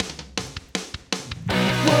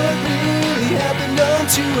What really happened on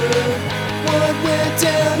tour? What went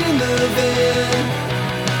down in the van?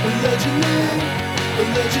 Allegedly,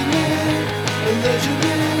 allegedly,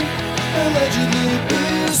 allegedly, allegedly.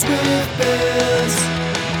 Beers with bands.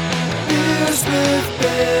 Beers with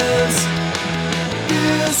bands.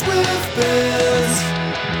 Beers with bands.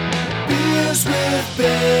 Beers with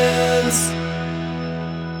bands.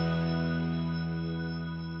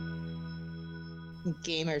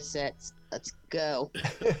 Gamer sets. Let's go.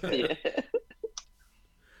 Yeah.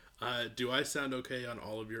 Do I sound okay on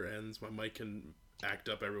all of your ends? My mic can act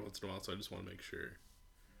up every once in a while, so I just want to make sure.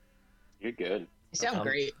 You're good. You sound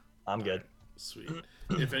great. I'm good. Sweet.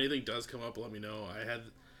 If anything does come up, let me know.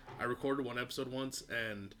 I recorded one episode once,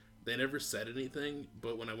 and they never said anything,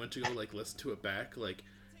 but when I went to go listen to it back,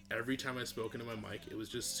 every time I spoke into my mic, it was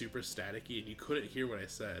just super staticky, and you couldn't hear what I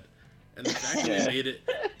said. And the fact that we made it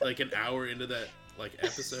an hour into that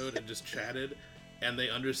episode and just chatted, and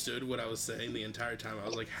they understood what I was saying the entire time. I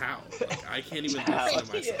was like, how? I can't even listen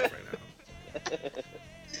to myself right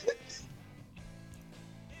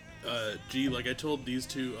now. G, I told these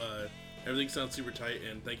two, everything sounds super tight,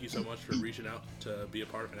 and thank you so much for reaching out to be a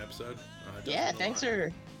part of an episode. Yeah, thanks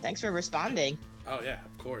for responding. Oh yeah,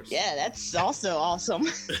 of course. Yeah, that's also awesome.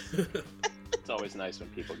 It's always nice when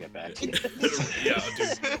people get back to you. Yeah,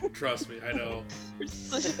 dude, trust me, I know.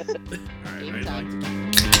 Alright, Game ready? time.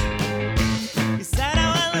 Is that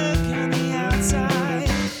how I look on the outside?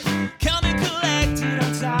 Coming collected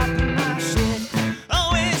on top of my shit.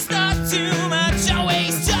 Always thought too much,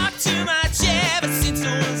 always talk too much. Ever since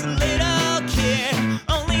I was a little kid.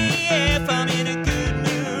 Only if I'm in a good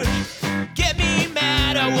mood. Get me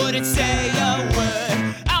mad, I wouldn't say a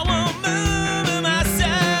word. I won't move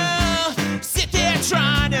myself. Sit there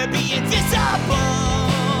trying to be invisible.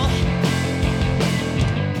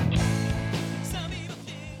 Some people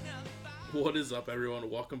think now that What is up, everyone?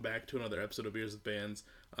 Welcome back to another episode of Beers with Bands.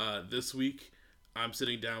 This week, I'm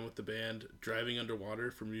sitting down with the band Driving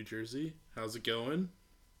Underwater from New Jersey. How's it going?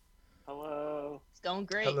 Hello. It's going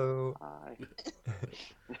great. Hello.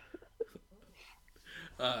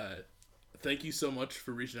 Hi. Thank you so much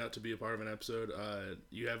for reaching out to be a part of an episode.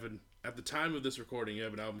 You have at the time of this recording, you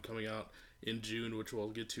have an album coming out in June, which we'll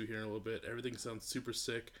get to here in a little bit. Everything sounds super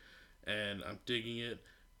sick, and I'm digging it.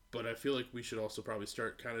 But I feel like we should also probably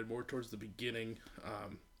start kind of more towards the beginning,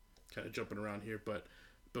 kind of jumping around here. But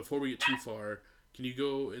before we get too far, can you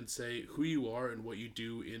go and say who you are and what you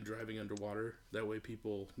do in Driving Underwater? That way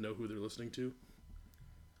people know who they're listening to.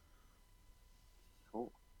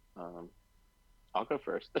 Cool. I'll go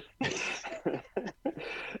first.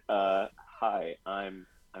 Hi, I'm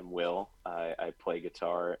Will. I play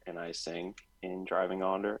guitar and I sing in Driving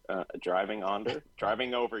Over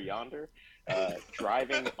Yonder.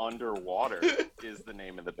 Driving Underwater is the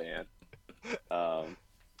name of the band.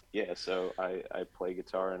 Yeah, so I play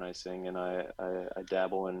guitar and I sing and I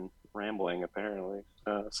dabble in rambling, apparently.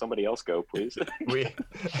 Somebody else go, please. We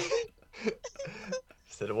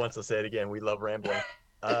said it once, I'll say it again. We love rambling.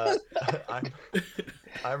 I'm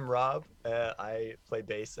Rob. I play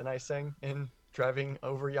bass and I sing in Driving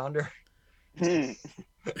Over Yonder.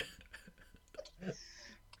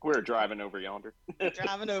 We're driving over yonder.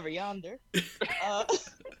 Driving over yonder.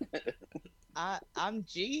 I'm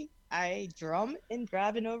G. I drum in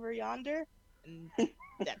Driving Over Yonder. And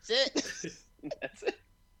that's it. That's it.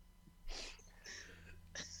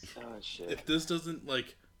 Oh, shit. If this doesn't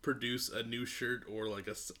produce a new shirt or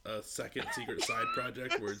a second secret side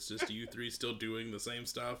project where it's just you three still doing the same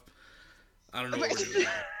stuff, I don't know what we're doing.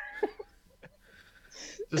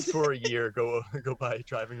 Just for a year, go by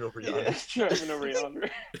Driving Over Yonder. Yeah, driving over yonder.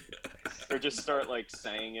 Or just start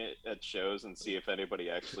saying it at shows and see if anybody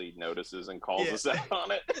actually notices and calls us out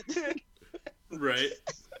on it. Right.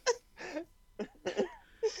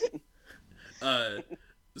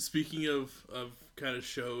 Speaking of kind of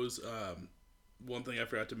shows, one thing I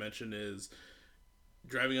forgot to mention is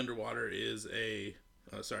Driving Underwater is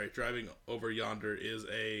Driving Over Yonder is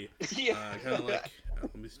a kind of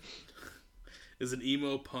is an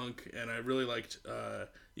emo punk, and I really liked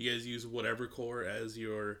you guys use whatever core as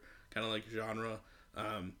your kind of genre,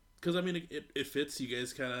 because I mean it fits. You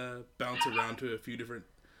guys kind of bounce around to a few different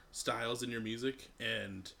styles in your music,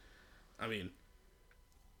 and I mean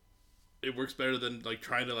it works better than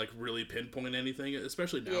trying to really pinpoint anything,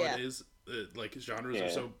 especially nowadays. Genres are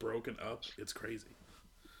so broken up, it's crazy.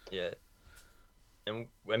 Yeah, and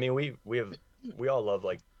I mean we all love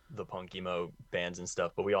the punk emo bands and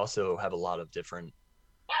stuff, but we also have a lot of different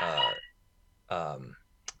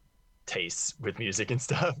tastes with music and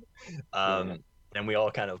stuff. And we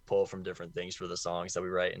all kind of pull from different things for the songs that we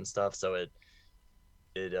write and stuff, so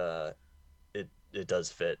it does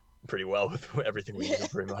fit pretty well with everything we do,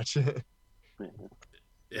 pretty much.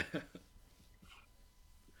 Yeah.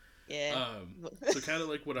 Yeah. So kind of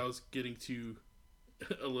like what I was getting to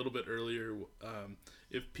a little bit earlier.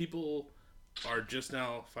 If people are just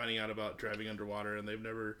now finding out about Driving Underwater and they've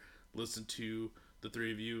never listened to the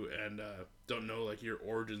three of you and don't know like your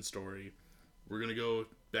origin story, we're gonna go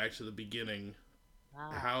back to the beginning.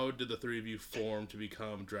 Wow. How did the three of you form to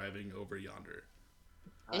become Driving Over Yonder?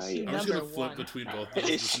 Issue I'm just gonna number flip one. between both those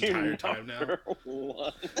this Issue entire time now. number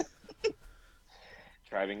one.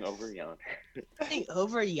 Driving Over Yonder. Driving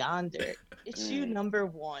Over Yonder. Issue number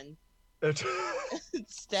one.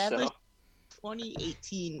 Established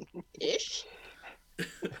 2018-ish.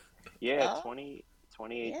 Yeah, Oh.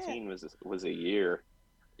 2018 was a year.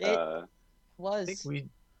 It I was. think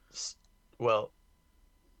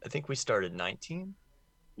I think we started 19,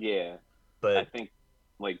 Yeah, I but think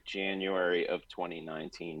like January of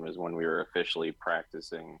 2019 was when we were officially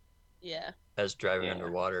practicing. Yeah. as Driving Yeah.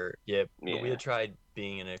 Underwater, yeah, but we Yeah. had tried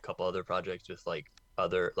being in a couple other projects with like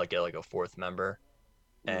a fourth member,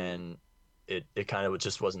 Mm. and it kind of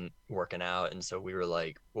just wasn't working out, and so we were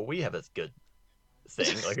like, well, we have a good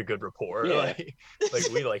thing, like a good rapport, Yeah. like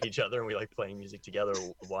we like each other and we like playing music together.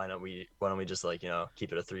 Why don't we just like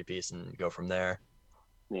keep it a three piece and go from there?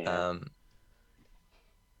 Yeah,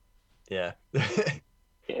 Yeah.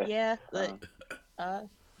 yeah, Yeah. Like,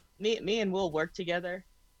 me and Will work together,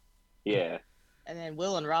 yeah. and then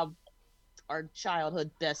Will and Rob are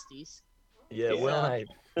childhood besties. Yeah, Will and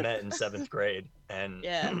Yeah. I met in 7th grade, and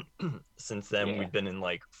Yeah. since then Yeah. we've been in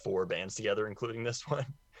like 4 bands together, including this one.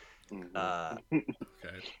 Mhm.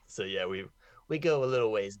 Okay. So yeah, we go a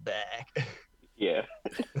little ways back. Yeah,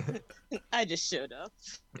 I just showed up.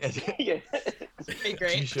 yeah. Okay, You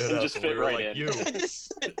great. showed up Just and we fit were right like,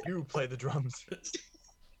 in. you play the drums.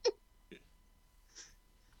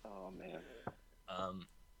 Oh man.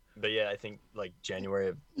 But yeah, I think like January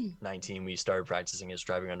of 19 we started practicing as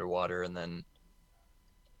Driving Underwater, and then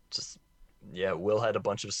just Will had a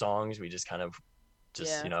bunch of songs. We just kind of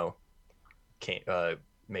Yeah.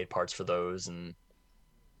 made parts for those and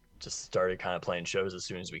just started kind of playing shows as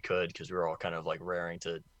soon as we could, because we were all kind of like raring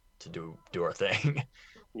to do our thing.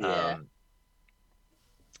 Yeah.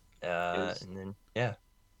 was- And then yeah.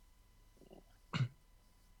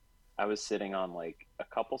 I was sitting on like a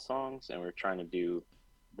couple songs, and we are trying to do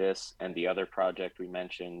this and the other project we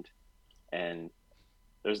mentioned, and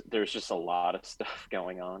there's just a lot of stuff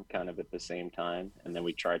going on kind of at the same time, and then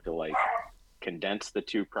we tried to like condense the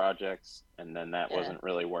two projects, and then that Yeah. wasn't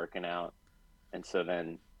really working out, and so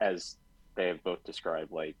then, as they have both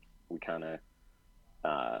described, like we kind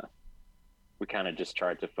of just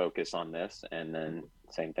tried to focus on this, and then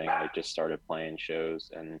same thing, like just started playing shows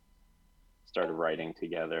and started writing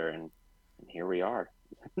together, and here we are.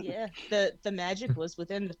 Yeah. The magic was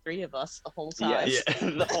within the three of us the whole time. Yes, Yeah.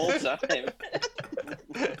 the whole time.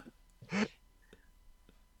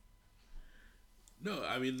 No,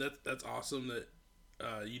 I mean that's awesome that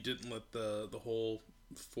you didn't let the whole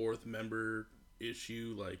fourth member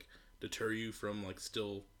issue like deter you from like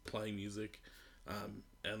still playing music,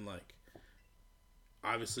 and like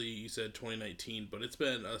obviously you said 2019, but it's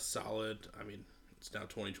been a solid. I mean, it's now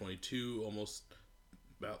 2022, almost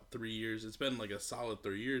about 3 years. It's been like a solid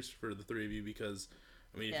 3 years for the three of you, because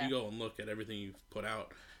I mean, if Yeah. you go and look at everything you've put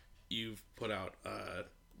out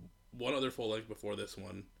one other full length before this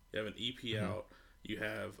one. You have an EP out. You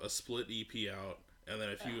have a split EP out, and then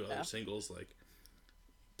a few Yeah. other singles, like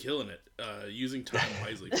killing it. Using time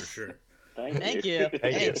wisely for sure. Thank you. Thank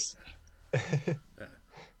you. Thanks.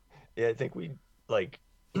 Yeah, I think we like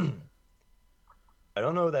I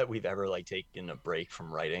don't know that we've ever like taken a break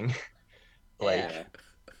from writing. Like Yeah.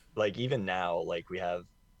 like even now, like we have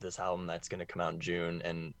this album that's gonna come out in June,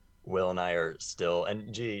 and Will and I are still,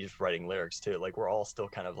 and G's writing lyrics too. Like we're all still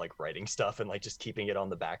kind of like writing stuff and like just keeping it on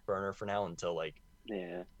the back burner for now until like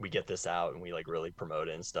Yeah. we get this out and we like really promote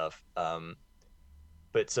it and stuff.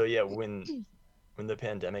 But so yeah, when the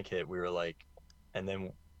pandemic hit, we were like, and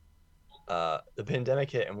then the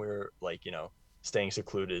pandemic hit and we were like, staying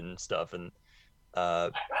secluded and stuff, and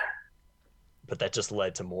but that just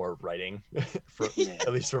led to more writing for Yeah.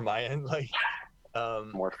 at least for my end, like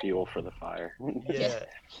More fuel for the fire. yeah.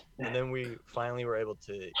 And then we finally were able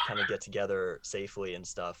to kind of get together safely and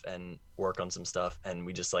stuff and work on some stuff, and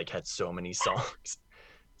we just like had so many songs,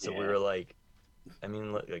 so we Yeah. were like, I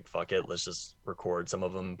mean, like fuck it, let's just record some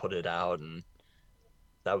of them, put it out, and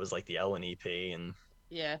that was like the Ellen EP, and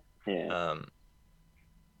Yeah. Yeah.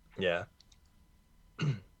 yeah.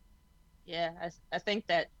 Yeah. I think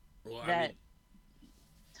that Well, that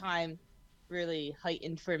time really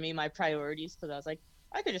heightened for me my priorities, because I was like,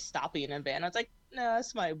 I could just stop being in a band. I was like, no,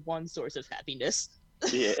 that's my one source of happiness.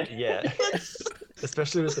 Yeah. Yeah.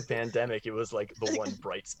 Especially with the pandemic, it was like the one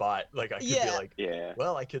bright spot. Like I could be Yeah. like, Yeah.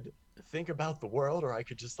 well, I could think about the world, or I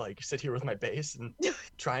could just like sit here with my bass and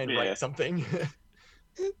try and Yeah. write something.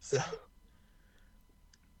 So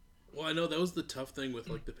Well, I know that was the tough thing with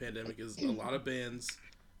like the pandemic is a lot of bands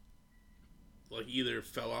like either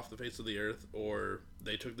fell off the face of the earth or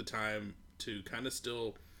they took the time to kind of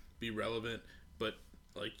still be relevant, but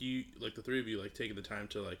like the three of you like taking the time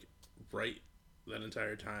to like write that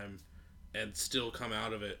entire time and still come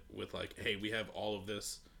out of it with like, hey, we have all of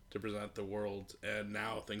this to present the world, and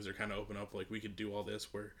now things are kind of open up, like we could do all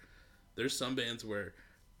this. Where there's some bands where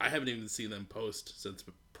I haven't even seen them post since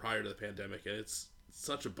prior to the pandemic, and it's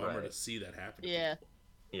such a bummer Right. to see that happen. Yeah.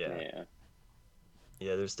 yeah,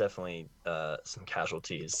 there's definitely some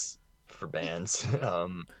casualties for bands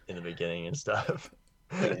in the beginning and stuff.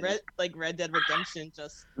 Red Dead Redemption,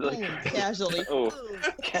 just Like- boom, casually. Oh, boom,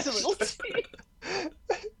 casualty.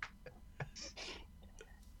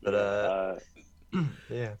 But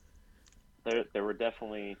yeah. There were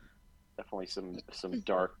definitely some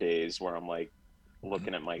dark days where I'm like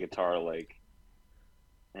looking at my guitar like,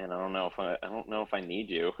 man, I don't know if I need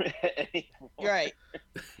you anymore. You're right.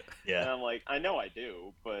 And Yeah. I'm like, I know I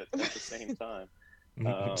do, but at the same time,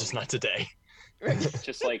 Just not today. it's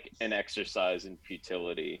just like an exercise in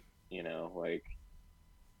futility, like.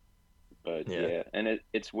 But Yeah. yeah, and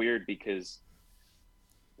it's weird because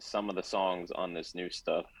some of the songs on this new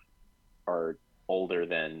stuff are older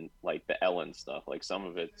than like the Ellen stuff. Like some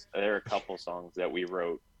of there are a couple songs that we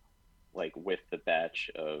wrote like with the batch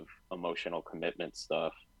of Emotional Commitment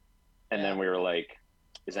stuff, and then we were like,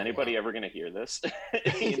 is anybody ever gonna hear this?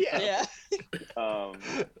 You know? Yeah.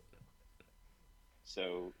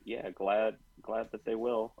 So yeah, glad that they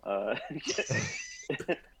will.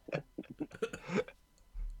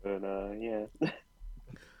 But yeah,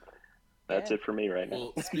 that's Yeah. it for me right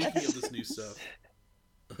now. Well, speaking of this new stuff,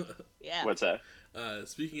 Yeah. What's that?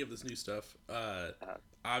 speaking of this new stuff,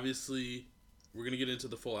 obviously we're gonna get into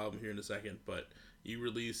the full album here in a second, but you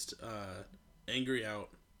released Angry Out.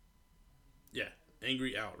 Yeah,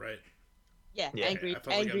 Angry Out, right? Yeah. Yeah, Angry. I felt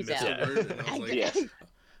like I Angry's missed out. a word, and I was like, Angry. Yeah.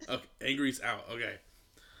 okay, Angry's out. Okay.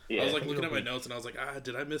 Yeah. I was like looking at my notes and I was like,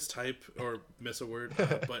 did I mistype or miss a word?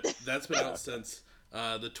 But that's been out since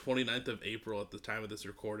the 29th of April at the time of this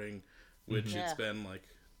recording, which Yeah. it's been like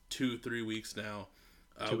 2-3 weeks now.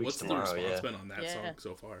 2 weeks What's the tomorrow, response yeah. been on that Yeah. song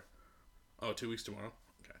so far? Oh, 2 weeks tomorrow?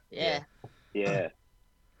 Okay. Yeah. Yeah.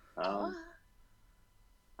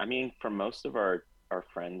 I mean, for most of our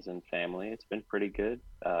friends and family, it's been pretty good.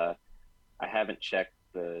 I haven't checked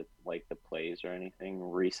the plays or anything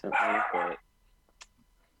recently, but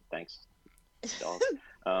thanks, dog.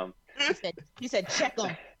 He said check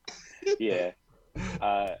them. Yeah.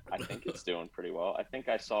 I think it's doing pretty well. I think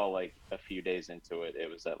I saw like a few days into it, it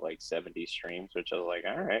was at like 70 streams, which I was like,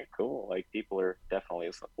 all right, cool. Like people are definitely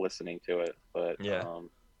listening to it, but Yeah.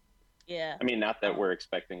 Yeah. I mean, not that we're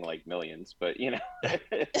expecting like millions, but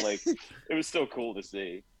like it was still cool to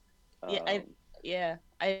see. Yeah.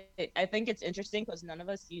 I think it's interesting because none of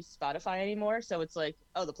us use Spotify anymore, so it's like,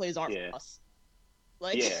 oh, the plays aren't Yeah. for us.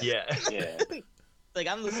 Like, Yeah. Yeah. Yeah. like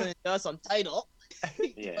I'm listening to us on Tidal.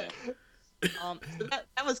 Yeah. So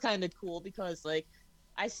that was kind of cool because like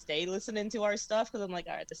I stay listening to our stuff because I'm like,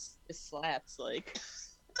 all right, this slaps. Like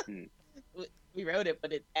Hmm. we wrote it,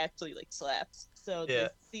 but it actually like slaps. So Yeah.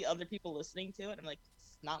 to see other people listening to it, I'm like,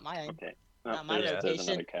 it's not mine. Okay. Not my there's rotation.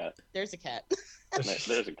 another cat. There's a cat.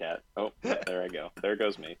 There's a cat. Oh, there I go. There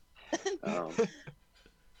goes me.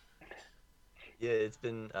 Yeah, it's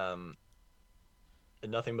been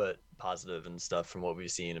nothing but positive and stuff from what we've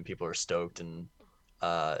seen, and people are stoked, and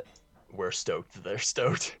we're stoked that they're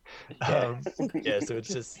stoked. Yeah. Yeah, so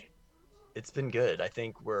it's been good. I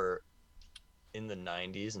think we're in the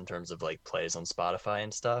 90s in terms of like plays on Spotify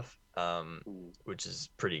and stuff, which is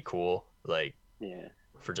pretty cool. Like Yeah.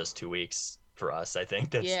 for just 2 weeks for us, I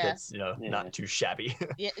think that's Yeah. that's Yeah. not too shabby.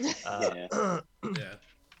 Yeah. Yeah. Yeah.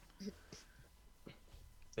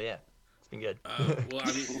 But yeah, it's been good. Well,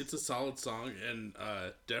 I mean, it's a solid song and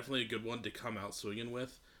definitely a good one to come out swinging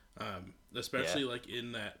with. Especially like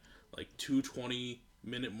in that like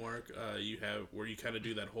 220-minute mark, you have where you kind of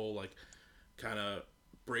do that whole like kind of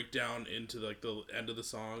breakdown into like the end of the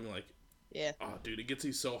song. Like, Yeah. oh, dude, it gets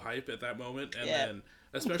you so hype at that moment, and Yeah. then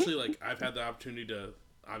especially like I've had the opportunity to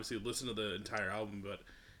obviously listen to the entire album, but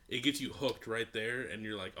it gets you hooked right there, and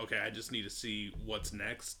you're like, okay, I just need to see what's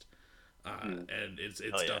next. And it's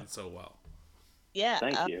Hell yeah. done so well. Yeah.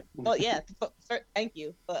 Thank you. Well, yeah. But thank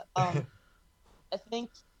you. But I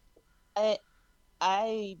think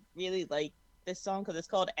I really like this song because it's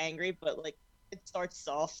called Angry, but like it starts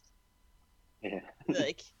soft. Yeah.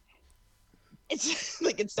 Like it's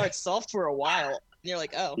like it starts soft for a while. And you're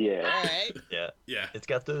like, oh, Yeah. all right, Yeah. It's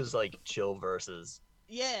got those like chill verses,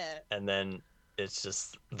 yeah, and then it's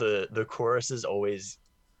just the chorus is always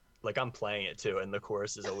like I'm playing it too, and the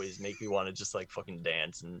choruses always make me want to just like fucking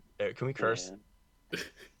dance. And can we curse? Yeah.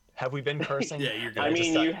 Have we been cursing? Yeah, you're Can I good.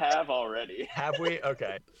 mean, just you have already. have we?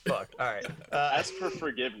 Okay, fuck. All right. Ask for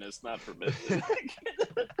forgiveness, not permission.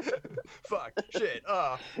 Fuck. Shit.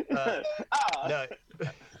 Ah, No.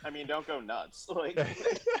 I mean, don't go nuts. Like,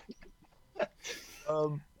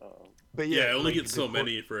 um. oh, But Yeah, yeah, I only like, get the so chor-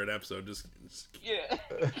 many for an episode. Just yeah.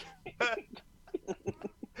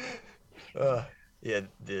 Yeah,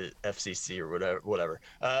 the FCC or whatever.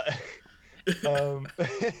 Um,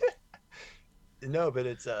 no, but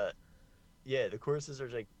it's yeah, the choruses are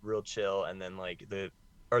like real chill, and then like the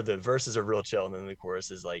verses are real chill, and then the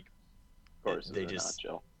chorus is like Of course, they they're just not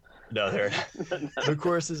chill. no, they're the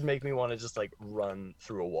choruses make me want to just like run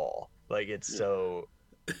through a wall. Like it's Yeah. so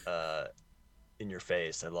in your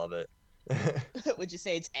face. I love it. would you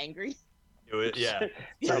say it's angry? Yeah,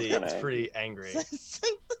 Sounds kinda it's angry. pretty angry.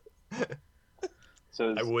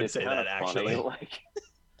 So I would it's say kinda that, funny, actually. Like,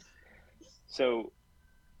 so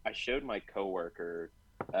I showed my coworker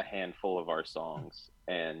a handful of our songs,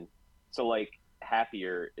 and so like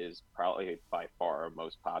 "Happier" is probably by far our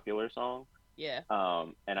most popular song. Yeah,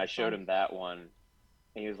 And I showed him that one,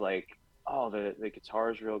 and he was like, "Oh, the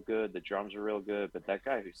guitar's real good, the drums are real good, but that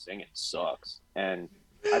guy who's singing sucks." And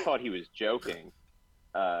I thought he was joking,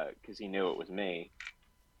 because he knew it was me,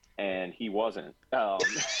 and he wasn't. So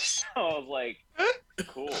I was like,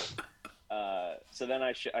 "Cool." So then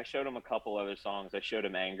I showed him a couple other songs. I showed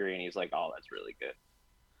him "Angry," and he's like, "Oh, that's really good."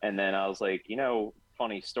 And then I was like,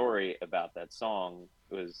 funny story about that song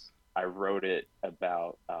was I wrote it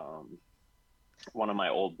about one of my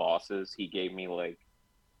old bosses. He gave me like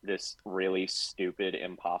this really stupid,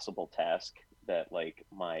 impossible task that like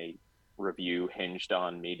my review hinged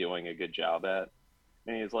on me doing a good job at.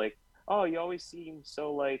 And he's like, "Oh, you always seem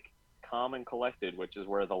so like calm and collected," which is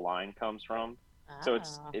where the line comes from. So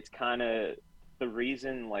it's kind of the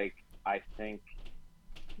reason like I think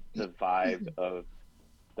the vibe of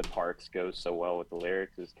the parts goes so well with the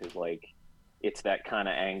lyrics is because like it's that kind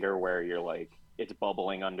of anger where you're like it's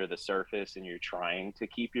bubbling under the surface and you're trying to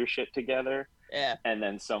keep your shit together, yeah, and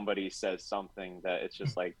then somebody says something that it's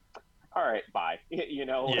just like, all right, bye. Yeah.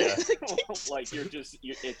 Like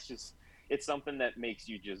it's something that makes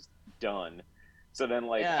you just done. So then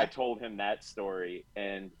like Yeah. I told him that story,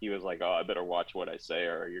 and he was like, "Oh, I better watch what I say,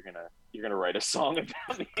 or you're gonna write a song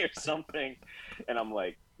about me or something." And I'm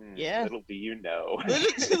like, Yeah. little do you know.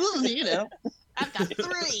 you know, I've got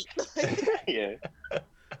 3. Yeah.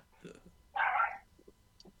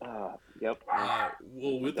 Yep.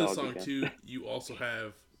 well, with Dog this song again. too, you also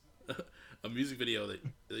have a music video that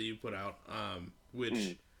you put out,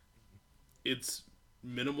 which it's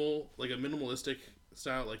minimal, like a minimalistic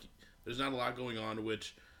style. Like there's not a lot going on,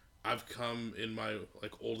 which I've come in my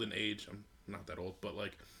like olden age. I'm not that old, but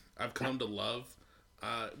like I've come to love,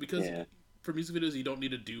 because Yeah. for music videos you don't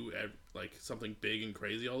need to do like something big and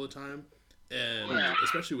crazy all the time, and Yeah.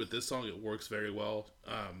 especially with this song, it works very well.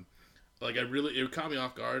 Like it caught me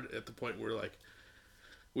off guard at the point where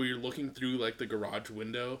you're looking through like the garage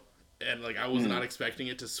window, and like I was not expecting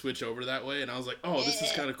it to switch over that way, and I was like, oh, this is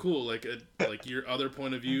Yeah. kind of cool, like like your other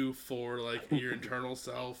point of view for like your internal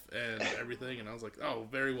self and everything, and I was like, oh,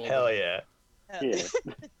 very well Hell done. yeah.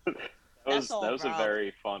 Yeah. That's all that was a Rob.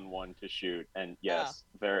 very fun one to shoot, and yes,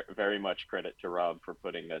 very very much credit to Rob for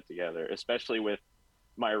putting that together, especially with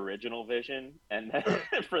my original vision and then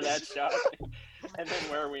for that shot, and then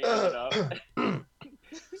where we ended up.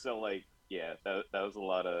 So like, yeah, that was a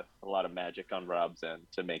lot of magic on Rob's end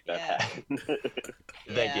to make that Yeah. happen.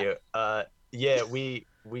 Thank Yeah. you. Yeah, we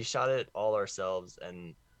shot it all ourselves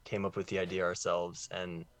and came up with the idea ourselves,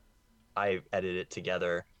 and I edited it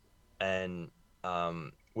together, and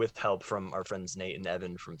with help from our friends Nate and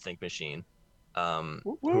Evan from Think Machine,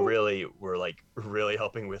 who really were like really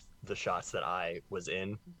helping with the shots that I was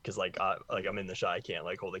in, because like I'm in the shot, I can't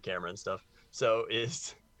like hold the camera and stuff. So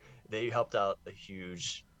they helped out a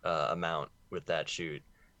huge amount with that shoot,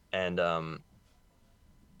 and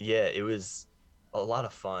yeah, it was a lot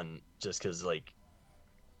of fun just because like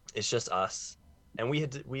it's just us, and we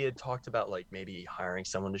had talked about like maybe hiring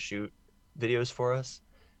someone to shoot videos for us,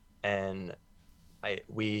 and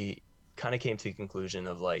we kind of came to the conclusion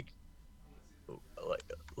of like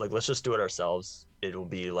let's just do it ourselves. It'll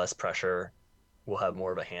be less pressure, we'll have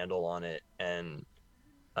more of a handle on it, and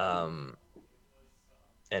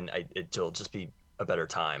it'll just be a better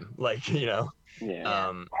time. Like, Yeah.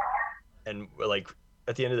 And like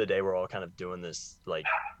at the end of the day, we're all kind of doing this like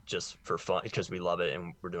just for fun because we love it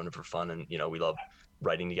and we're doing it for fun, and we love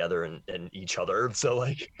writing together and each other. So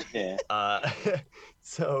like, Yeah.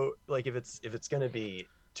 so like if it's gonna be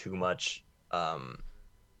too much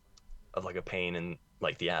of like a pain in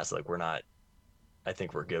like the ass, like we're not. I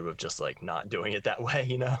think we're good with just like not doing it that way,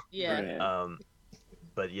 Yeah. Yeah.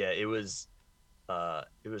 But yeah, it was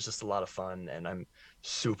just a lot of fun, and I'm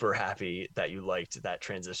super happy that you liked that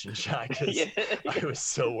transition shot because Yeah. I was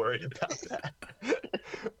so worried about that.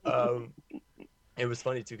 um, it was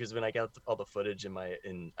funny too because when I got all the footage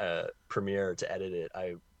in Premiere to edit it,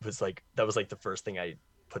 I was like, that was like the first thing I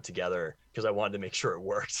put together because I wanted to make sure it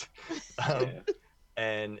worked. Um, Yeah.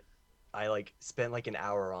 and I like spent like an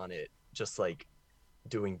hour on it, just like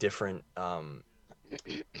doing different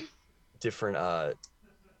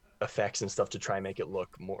effects and stuff to try and make it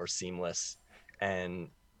look more seamless. And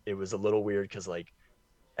it was a little weird because like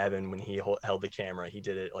Evan, when he held the camera, he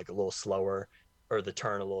did it like a little slower, or the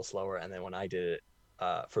turn a little slower, and then when I did it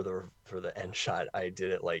for the end shot, I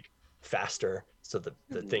did it like faster so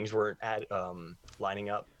the things weren't lining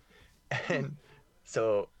up. And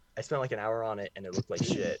so I spent like an hour on it and it looked like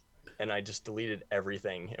shit, and I just deleted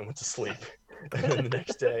everything and went to sleep. And then the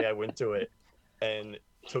next day I went to it and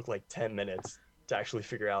took like 10 minutes to actually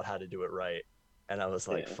figure out how to do it right. And I was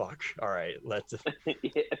like, Yeah. fuck, all right, let's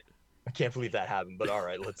Yeah. I can't believe that happened, but all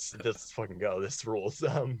right, let's fucking go. This rules.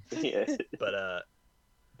 Yeah. But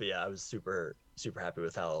yeah, I was super happy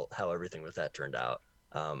with how everything with that turned out.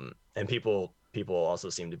 And people also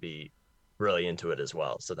seem to be really into it as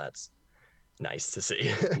well, so that's nice to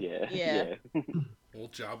see. Yeah. Yeah. Yeah. Well,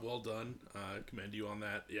 job well done. Commend you on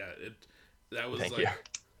that. Yeah, that was Thank like you.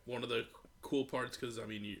 one of the cool parts because I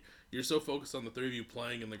mean you're so focused on the three of you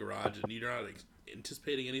playing in the garage and you're not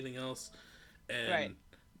anticipating anything else, and Right.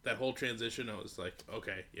 that whole transition, I was like,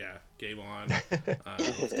 okay, yeah, game on,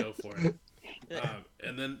 let's go for it.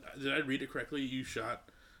 And then did I read it correctly? You shot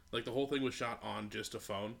like the whole thing was shot on just a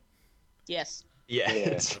phone. Yes. Yeah, Yeah.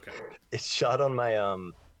 Okay. it's shot on my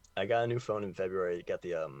I got a new phone in February. Got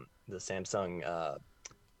the Samsung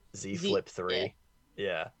Z Flip 3.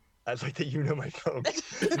 Yeah. I like that you know my phone name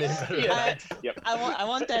better than I do. Yep. I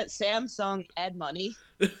want that Samsung ad money.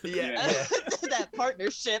 Yeah, That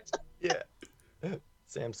partnership. yeah.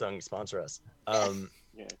 Samsung sponsor us.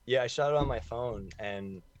 Yeah. Yeah, I shot it on my phone,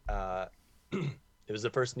 and it was the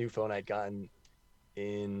first new phone I'd gotten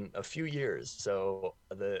in a few years. So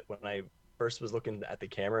when I first was looking at the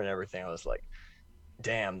camera and everything, I was like,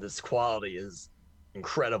 damn, this quality is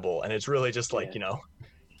incredible. And it's really just like, Yeah.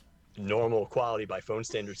 normal quality by phone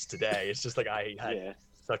standards today. It's just like I had Yeah.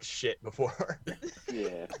 such shit before.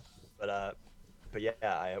 Yeah. But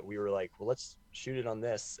yeah, we were like, well, let's shoot it on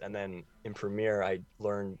this. And then in Premiere, I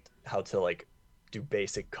learned how to like do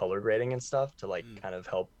basic color grading and stuff to like kind of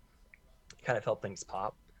help things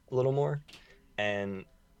pop a little more. And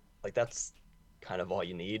like that's kind of all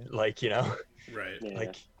you need. Like, Right. Yeah.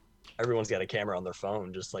 like everyone's got a camera on their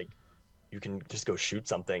phone. Just like you can just go shoot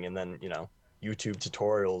something, and then YouTube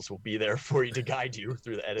tutorials will be there for you to guide you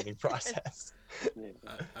through the editing process.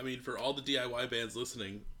 I mean, for all the DIY bands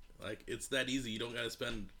listening, like it's that easy. You don't got to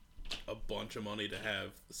spend a bunch of money to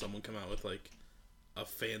have someone come out with like a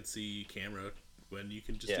fancy camera when you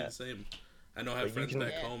can just do Yeah. the same. I know I have Like, friends you can-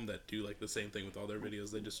 back home that do like the same thing with all their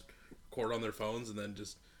videos. They just record on their phones and then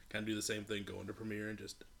just kind of do the same thing, go into Premiere and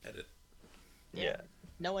just edit. Yeah.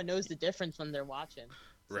 No one knows the difference when they're watching.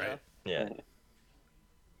 So. Right. Yeah.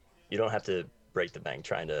 You don't have to break the bank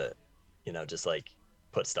trying to, just like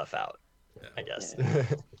put stuff out, Yeah. I guess.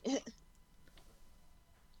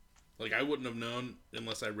 Like I wouldn't have known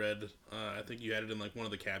unless I read. I think you had it in like one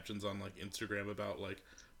of the captions on like Instagram about like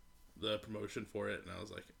the promotion for it, and I was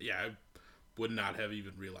like, yeah, I would not have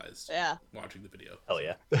even realized Yeah. watching the video. Hell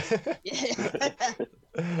yeah.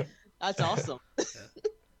 Yeah. That's awesome.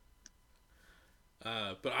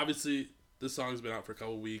 But obviously, this song's been out for a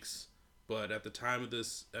couple weeks. But at the time of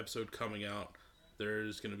this episode coming out,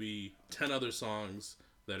 there's going to be 10 other songs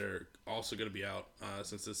that are also going to be out.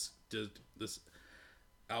 Since this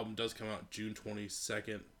album does come out June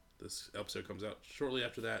 22nd, this episode comes out shortly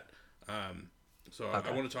after that. So Okay.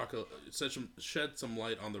 I want to shed some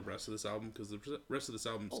light on the rest of this album because the rest of this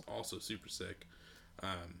album is also super sick.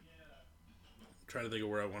 I'm trying to think of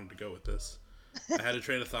where I wanted to go with this. I had a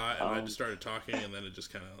train of thought and I just started talking and then it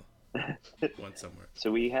just kind of went somewhere. So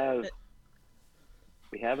we have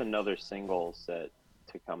another single set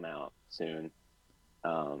to come out soon,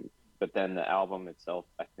 but then the album itself,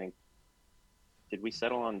 I think, did we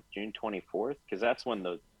settle on June 24th? Because that's when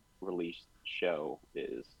the release show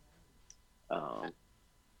is.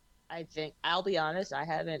 I think I'll be honest. I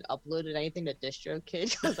haven't uploaded anything to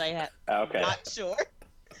DistroKid because I'm Okay. not sure.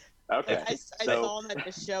 Okay. I So- saw that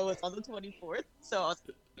the show was on the 24th, so I was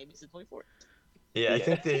like, maybe it's the 24th. Yeah, I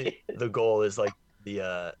Yeah. think the goal is like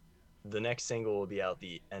the next single will be out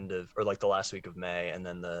the end of or like the last week of May, and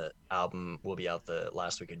then the album will be out the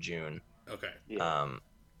last week of June. Okay. Yeah.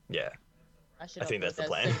 Yeah, I should I think upload that's the that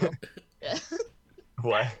plan. single. Yeah.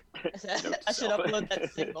 What? Note I should self. upload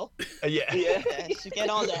that single. Yeah. Yeah. Yeah, I should get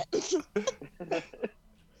on that.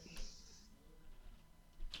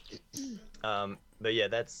 But yeah,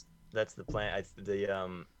 that's the plan.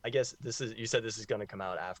 I guess you said this is gonna come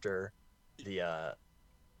out after the Yeah.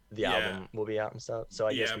 album will be out and stuff. So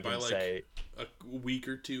I guess Yeah, we by can like say a week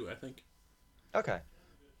or two, I think. okay.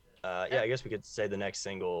 Yeah, I guess we could say the next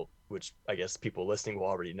single, which I guess people listening will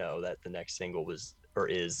already know that the next single was or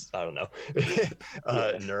is, I don't know,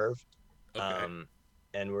 Yeah. Nerve. Okay.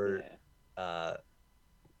 And Yeah.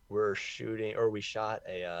 we're shooting, or we shot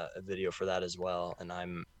a video for that as well, and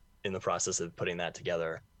I'm in the process of putting that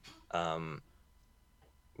together,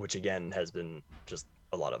 which again has been just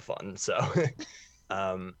a lot of fun. So,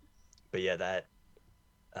 but yeah,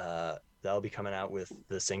 that'll be coming out with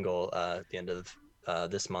the single at the end of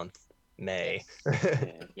this month, May.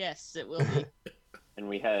 Yeah. Yes, it will be. And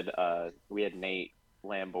we had Nate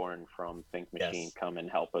Lamborn from Think Machine Yes. come and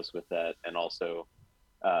help us with that, and also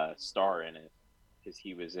star in it because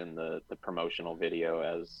he was in the promotional video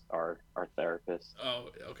as our therapist. Oh,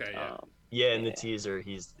 okay. Yeah. Yeah, in the Yeah. teaser,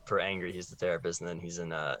 he's for Angry, he's the therapist, and then he's in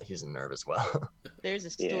Nerve as well. There's a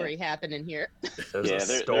story happening here. There's Yeah, a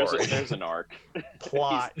story, there's an arc.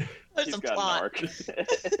 plot. There's He's a got plot. an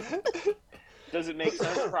arc. Does it make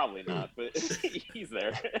sense? Probably not, but he's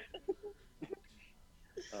there.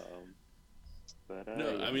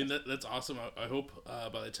 No, yeah. I mean that's awesome. I hope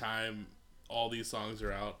by the time all these songs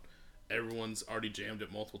are out, everyone's already jammed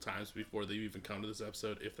it multiple times before they even come to this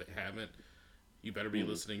episode. If they haven't, you better be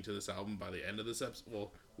listening to this album by the end of this episode.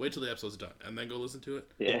 Well, wait till the episode's done and then go listen to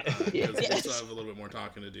it. Yeah. Because we Yes. still have a little bit more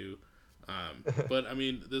talking to do. But I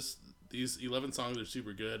mean, these 11 songs are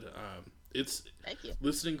super good. It's Thank you.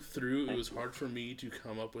 listening through. It was hard for me to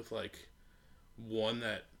come up with like one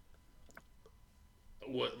that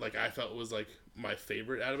I felt was like my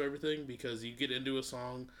favorite out of everything, because you get into a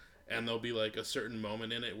song and there'll be like a certain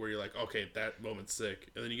moment in it where you're like, okay, that moment's sick,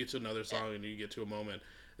 and then you get to another song and you get to a moment,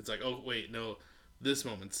 it's like, oh wait, no, this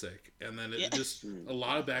moment's sick, and then it Yeah. just a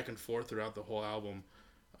lot of back and forth throughout the whole album.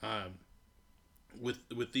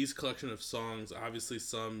 With these collection of songs, obviously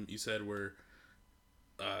some you said were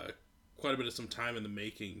quite a bit of some time in the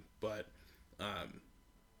making, but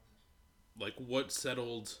like what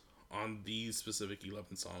settled on these specific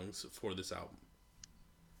 11 songs for this album?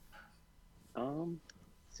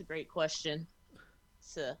 It's a great question.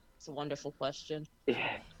 It's a wonderful question.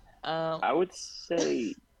 Yeah. Um, I would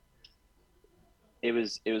say it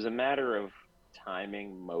was a matter of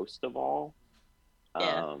timing most of all.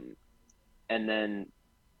 Yeah. And then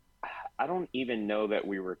I don't even know that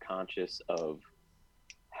we were conscious of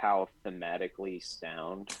how thematically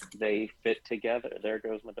sound they fit together. There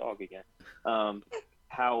goes my dog again.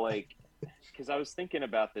 How like, because I was thinking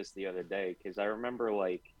about this the other day, because I remember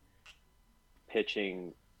like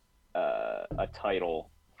pitching a title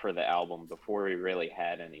for the album before we really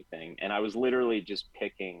had anything, and I was literally just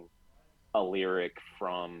picking a lyric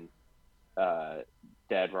from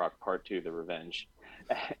Dead Rock Part 2: The Revenge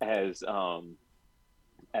as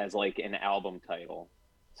like an album title.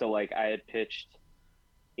 So like I had pitched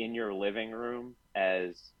In Your Living Room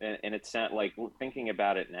as, and it sound like, thinking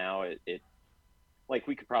about it now, it like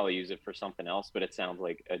we could probably use it for something else, but it sounds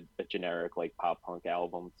like a generic like pop punk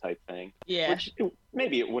album type thing. yeah. Which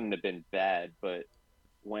maybe it wouldn't have been bad, but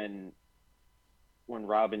when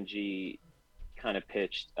Robin G kind of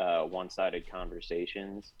pitched One-Sided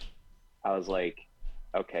Conversations, I was like,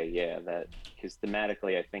 okay, yeah, that, because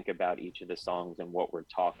thematically I think about each of the songs and what we're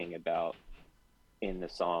talking about in the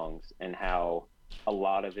songs, and how a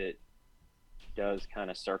lot of it does kind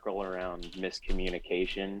of circle around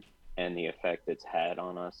miscommunication and the effect it's had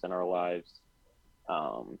on us in our lives.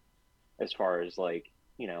 As far as like,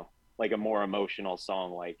 you know, like a more emotional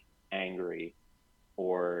song like Angry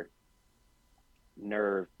or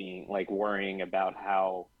Nerve being like worrying about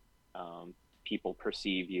how people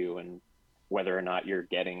perceive you and whether or not you're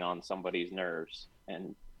getting on somebody's nerves,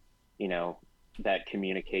 and you know, that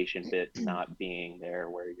communication bit not being there,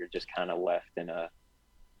 where you're just kind of left in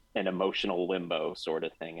an emotional limbo sort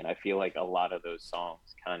of thing. And I feel like a lot of those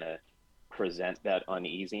songs kind of present that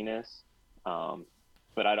uneasiness,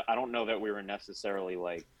 but I don't know that we were necessarily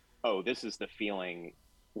like, oh, this is the feeling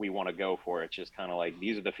we want to go for. It's just kind of like,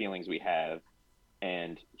 these are the feelings we have,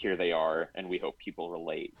 and here they are, and we hope people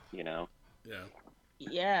relate, you know? Yeah.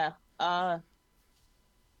 Yeah. I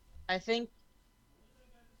think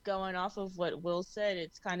going off of what Will said,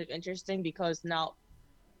 it's kind of interesting because now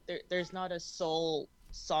there's not a sole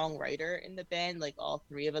songwriter in the band. Like all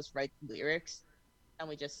three of us write lyrics, and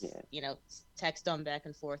we just text them back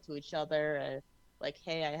and forth to each other. Like,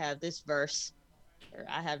 hey, I have this verse, or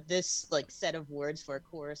I have this like set of words for a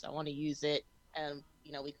chorus. I want to use it, and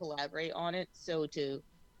we collaborate on it. So to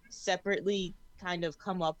separately kind of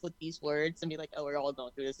come up with these words and be like, oh, we're all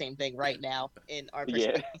going through the same thing right now in our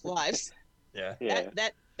respective lives. Yeah.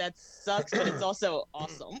 That sucks, but it's also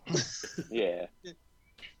awesome. Yeah.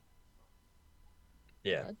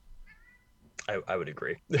 Yeah. I would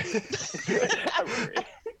agree. I would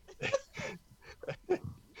agree.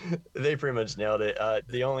 They pretty much nailed it.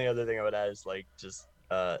 The only other thing I would add is like just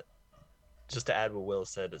to add what Will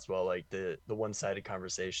said as well, like the one-sided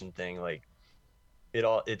conversation thing, like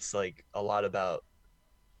it's like a lot about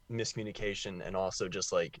miscommunication and also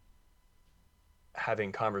just like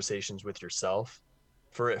having conversations with yourself.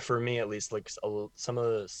 For me at least, like some of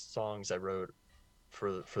the songs I wrote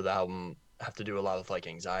for the album have to do a lot with like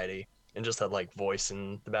anxiety and just that like voice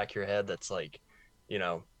in the back of your head that's like,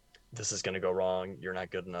 this is gonna go wrong, you're not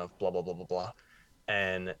good enough, blah blah blah blah blah.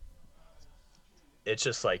 And it's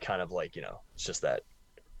just like kind of like, it's just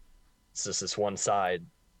this one side,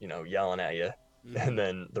 yelling at you, and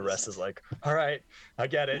then the rest is like, all right, I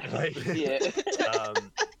get it. Like, yeah.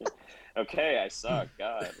 Okay, I suck.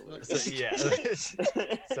 God. So, yeah. So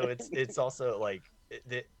it's also like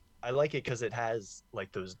I like it because it has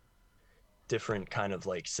like those different kind of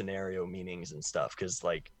like scenario meanings and stuff. Because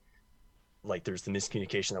like there's the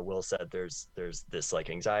miscommunication that Will said. There's this like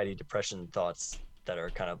anxiety, depression thoughts that are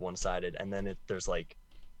kind of one-sided, and then there's like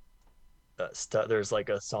there's like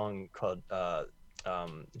a song called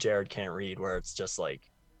Jared Can't Read, where it's just like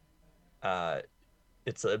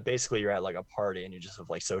it's basically you're at like a party and you just have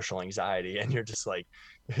like social anxiety and you're just like,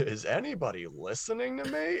 is anybody listening to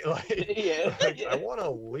me? Like, Yeah. I want to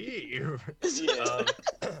leave. Yeah.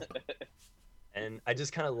 And I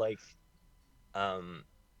just kind of like I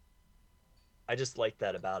just like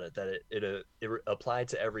that about it, that it applied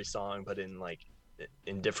to every song but in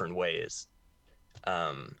different ways.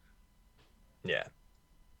 Yeah.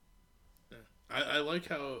 I like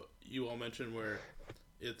how you all mentioned where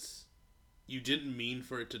you didn't mean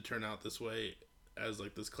for it to turn out this way as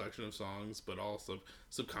like this collection of songs, but also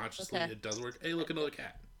subconsciously it does work. Hey, look, another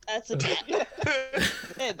cat. That's a cat.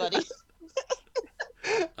 Hey, buddy.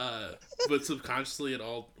 But subconsciously it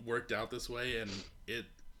all worked out this way, and it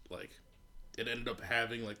ended up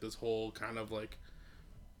having like this whole kind of like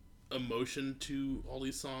emotion to all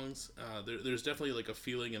these songs. There's definitely like a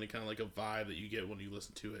feeling and a kind of like a vibe that you get when you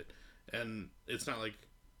listen to it, and it's not a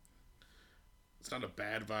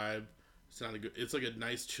bad vibe. It's like a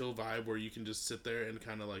nice chill vibe where you can just sit there and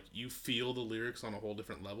kind of like you feel the lyrics on a whole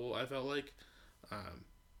different level. I felt like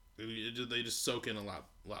they just soak in a lot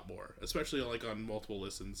more, especially like on multiple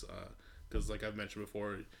listens. Because like I've mentioned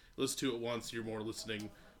before, you listen to it once, you're more listening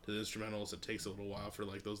to the instrumentals. It takes a little while for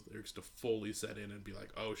like those lyrics to fully set in and be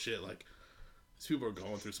like, oh shit, like these people are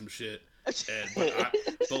going through some shit.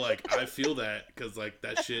 But like I feel that because like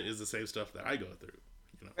that shit is the same stuff that I go through.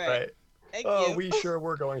 Right. Thank oh, you. we sure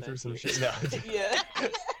were going through some shit now. Yeah.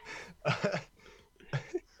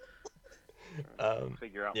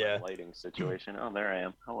 Figure out yeah. my lighting situation. Oh, there I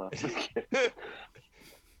am. Hello.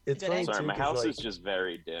 It's funny Sorry, too, my house like, is just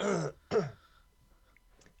very dim.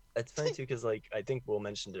 It's funny too because like I think Will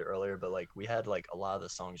mentioned it earlier, but like we had like a lot of the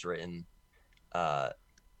songs written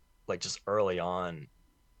like just early on,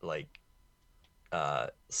 like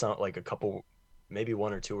some like a couple, maybe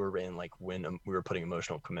one or two were written like when we were putting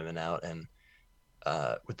Emotional Commitment out, and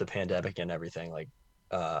with the pandemic and everything, like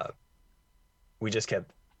we just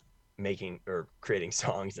kept making or creating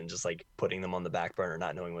songs and just like putting them on the back burner,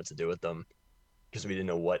 not knowing what to do with them because we didn't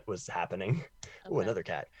know what was happening. Oh, Okay. another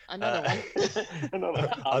cat. Another one.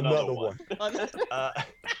 Another one.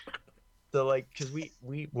 So like, because we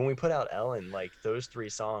when we put out Ellen, like those 3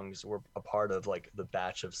 songs were a part of like the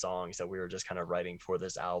batch of songs that we were just kind of writing for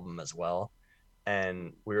this album as well,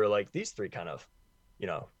 and we were like, these 3 kind of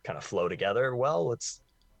flow together well, let's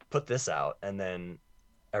put this out, and then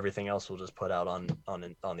everything else we'll just put out on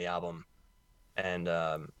the album. And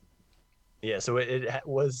yeah, so it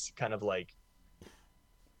was kind of like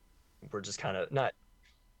we're just kind of, not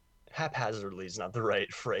haphazardly is not the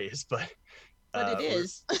right phrase, but But it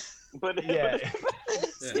is. But yeah.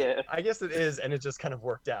 Yeah. I guess it is, and it just kind of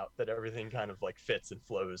worked out that everything kind of like fits and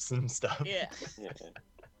flows and stuff. Yeah. Yeah.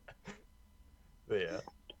 But yeah.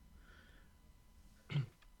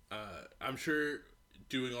 I'm sure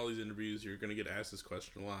doing all these interviews, you're gonna get asked this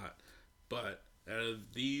question a lot. But out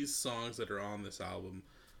of these songs that are on this album,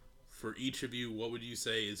 for each of you, what would you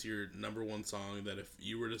say is your number one song that if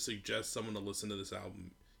you were to suggest someone to listen to this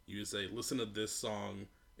album, you would say, listen to this song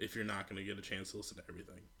if you're not going to get a chance to listen to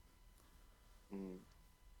everything? Mm.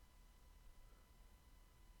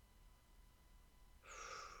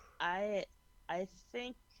 I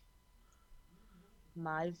think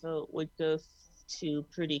my vote would go to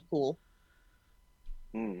Pretty Cool.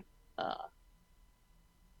 Mm.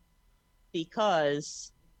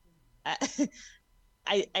 Because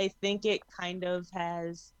I, I think it kind of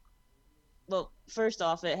has, well, first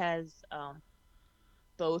off, it has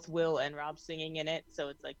both Will and Rob singing in it, so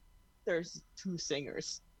it's like there's two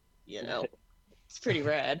singers, you know. It's pretty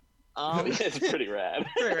rad. It's pretty rad.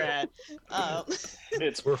 Pretty rad.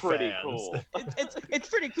 It's We're pretty fans. cool. It's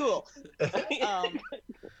pretty cool.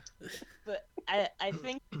 But I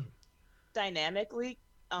think dynamically,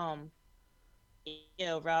 you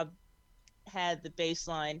know, Rob had the bass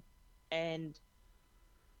line, and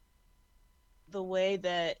the way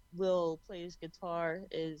that Will plays guitar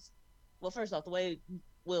is, well, first off, the way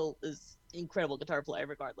Will is incredible guitar player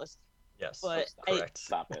regardless. Yes, But correct.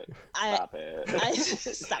 Stop it. I Stop it.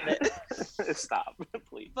 stop it. Stop,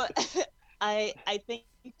 please. But I think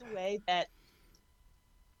the way that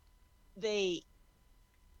the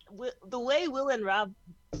way Will and Rob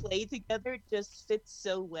play together just fits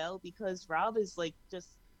so well, because Rob is like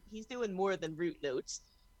he's doing more than root notes,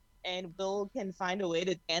 and Will can find a way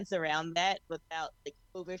to dance around that without like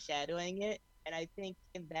overshadowing it. And I think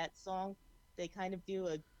in that song they kind of do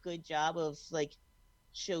a good job of like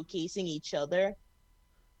showcasing each other.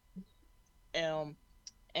 And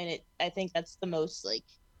I think that's the most like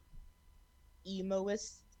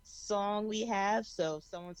emo-ist song we have. So if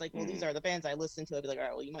someone's like, well, these are the bands I listen to, I'd be like, all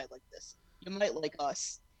right, well, you might like this. You might like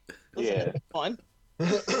us. Yeah. Fun.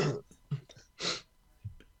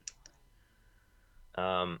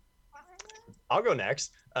 I'll go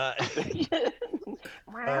next. I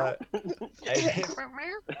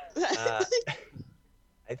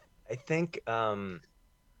think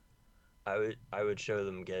I would show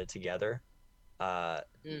them Get It Together,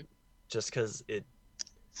 just because it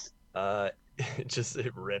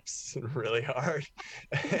it rips really hard.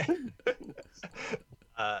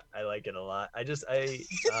 I like it a lot. I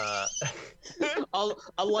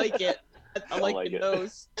like it. I like the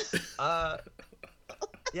nose.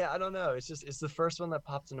 Yeah, I don't know. It's the first one that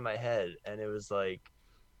popped into my head, and it was like,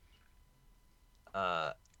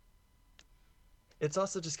 it's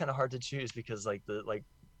also just kind of hard to choose because like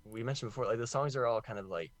we mentioned before, like the songs are all kind of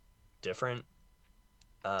like different,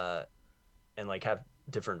 and like have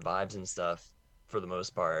different vibes and stuff for the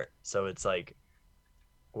most part. So it's like,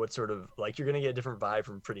 what sort of like you're gonna get a different vibe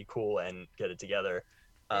from Pretty Cool and Get It Together.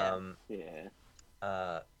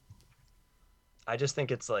 Yeah. I just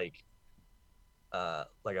think it's like a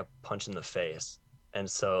punch in the face, and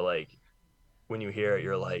so like when you hear it,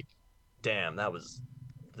 you're like, damn, that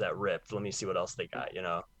ripped. Let me see what else they got, you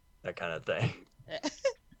know, that kind of thing.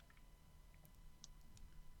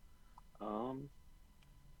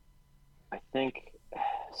 I think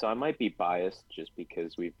so. I might be biased just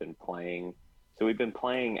because we've been playing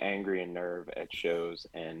Angry and Nerve at shows,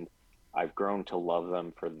 and I've grown to love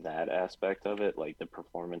them for that aspect of it, like the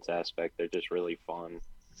performance aspect. They're just really fun,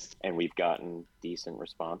 and we've gotten decent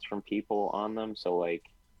response from people on them. So like,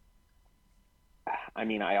 I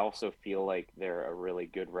mean, I also feel like they're a really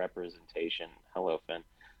good representation, hello Finn,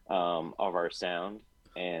 of our sound,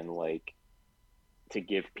 and like to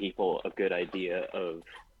give people a good idea of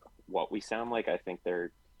what we sound like. I think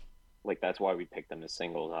they're like, that's why we picked them as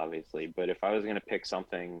singles, obviously. But if I was going to pick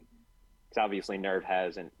something, because obviously Nerve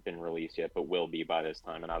hasn't been released yet, but will be by this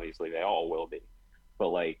time, and obviously they all will be. But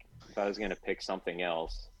like, if I was going to pick something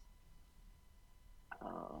else,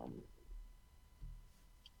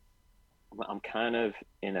 I'm kind of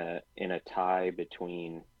in a tie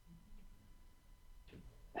between.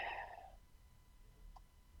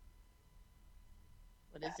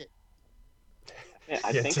 What is it? Yeah,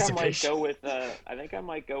 I think I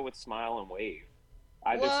might go with Smile and Wave.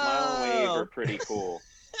 Either Smile and Wave or Pretty Cool.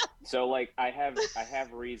 So like I have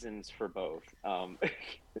reasons for both.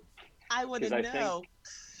 I want to know.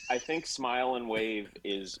 I think Smile and Wave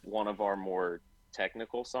is one of our more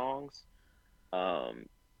technical songs.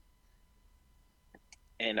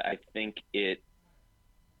 And I think it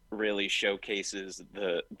really showcases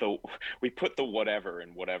the we put the whatever in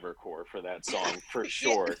whatever core for that song for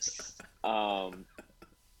sure. And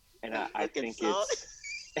I think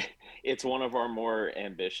it's one of our more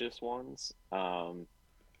ambitious ones.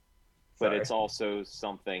 But it's also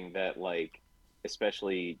something that like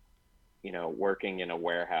especially, working in a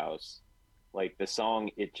warehouse, like the song,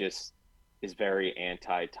 it just is very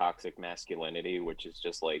anti-toxic masculinity, which is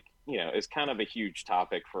just like, is kind of a huge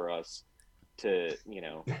topic for us to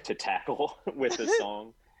tackle with the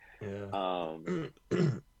song. Yeah.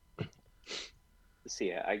 So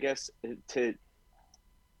yeah, I guess because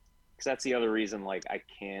that's the other reason, like I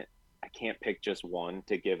can't pick just one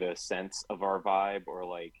to give a sense of our vibe, or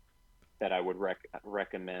like that I would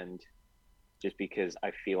recommend, just because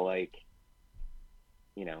I feel like,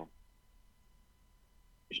 you know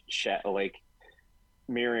like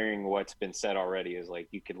mirroring what's been said already is like,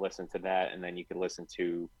 you could listen to that and then you could listen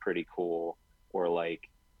to Pretty Cool, or like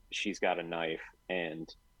She's Got a Knife,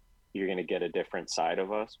 and you're going to get a different side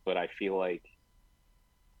of us. But I feel like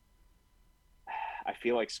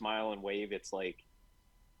Smile and Wave, it's like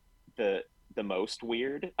the most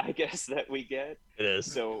weird, I guess, that we get. It is.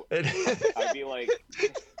 So It I'd be like,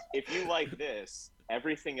 if you like this,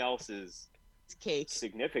 everything else is It's cake.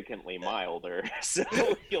 significantly milder, so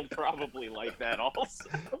you'll probably like that also.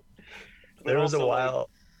 There was a also, like, while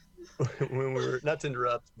when we were, not to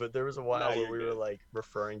interrupt, but there was a while No, where you're we were good. like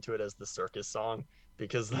referring to it as the circus song,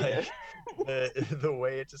 because Yeah. like the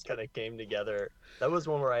way it just kind of came together. That was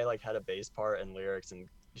one where I like had a bass part and lyrics and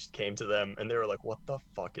just came to them and they were like, "What the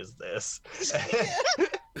fuck is this?"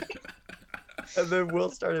 And then Will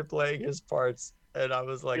started playing his parts and I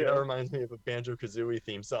was like, Yeah. "That reminds me of a Banjo-Kazooie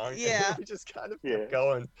theme song." Yeah. And we just kind of Yeah. kept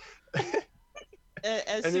going.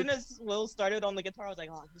 As And soon as Will started on the guitar, I was like,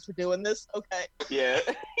 "Oh, I guess we're doing this." Okay. Yeah.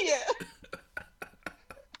 Yeah.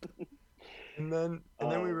 And then we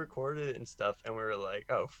Um, recorded it and stuff, and we were like,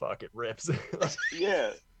 "Oh fuck, it rips!"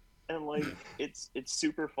 Yeah. And like it's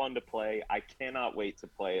super fun to play. I cannot wait to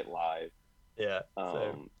play it live. Yeah.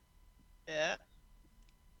 So Yeah.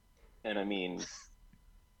 And I mean,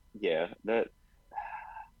 yeah,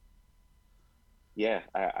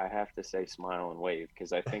 I have to say Smile and Wave,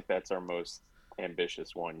 because I think that's our most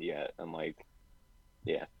ambitious one yet. And like,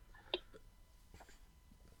 yeah.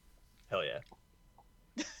 hell yeah.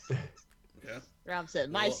 Yeah. Rob said,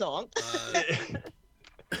 "My Well, song."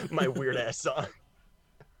 My weird ass song.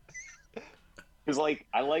 Because like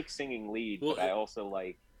I like singing lead, Well, but I also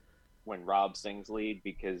like when Rob sings lead,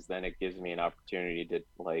 because then it gives me an opportunity to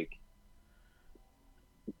like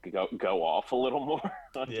go off a little more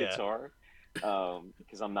on Yeah. guitar,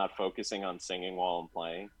 because I'm not focusing on singing while I'm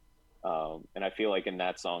playing. And I feel like in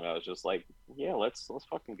that song I was just like, yeah, let's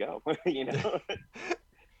fucking go.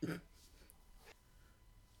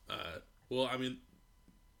 Well, I mean,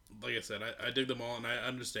 like I said, I dig them all, and I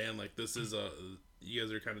understand, like, this is you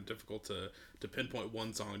guys are kind of difficult to pinpoint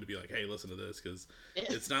one song to be like, hey, listen to this, because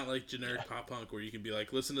it's not like generic pop punk where you can be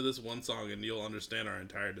like, listen to this one song and you'll understand our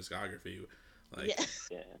entire discography. Like, Yeah.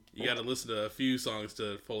 Yeah. you got to listen to a few songs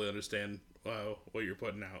to fully understand what you're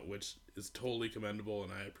putting out, which is totally commendable,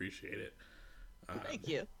 and I appreciate it. Thank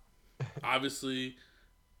you. Obviously,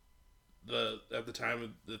 at the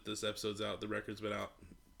time that this episode's out, the record's been out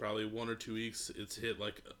probably 1 or 2 weeks. It's hit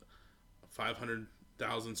like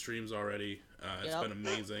 500,000 streams already. It's Yep. been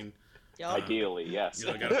amazing. Yup. Ideally, yes.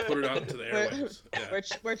 Gotta put it out into the We're- airwaves. Yeah.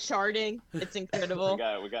 We're charting. It's incredible.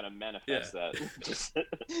 we gotta manifest that. Just-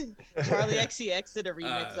 Charlie XCX did a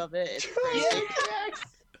remix of it. It's crazy.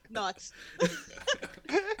 Nuts.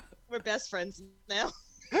 We're best friends now.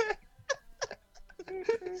 okay.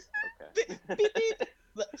 Beep, beep.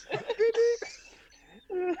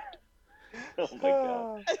 Oh my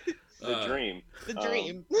god. The dream. The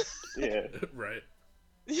dream. Yeah. Right.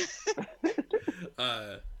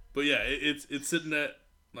 But yeah, it's sitting at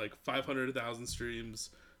like 500,000 streams.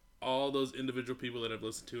 All those individual people that have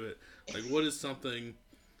listened to it. Like, what is something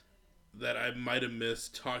that I might have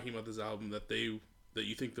missed talking about this album that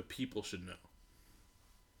you think the people should know?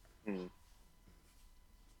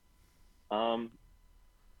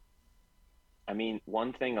 I mean,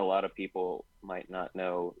 one thing a lot of people might not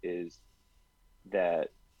know is that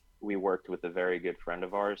we worked with a very good friend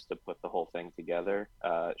of ours to put the whole thing together.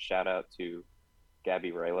 Shout out to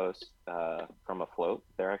Gabby Raylos from Afloat.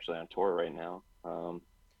 They're actually on tour right now.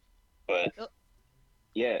 But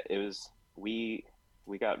yeah, it was we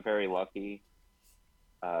got very lucky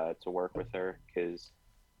to work with her, because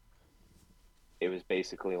it was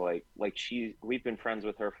basically like we've been friends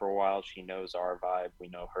with her for a while. She knows our vibe, we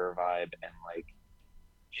know her vibe, and like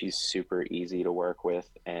she's super easy to work with.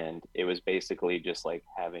 And it was basically just like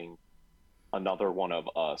having another one of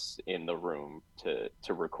us in the room to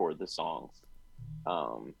record the songs.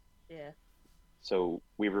 Yeah. So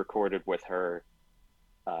we recorded with her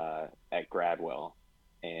at Gradwell,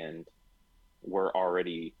 and we're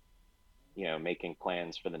already, making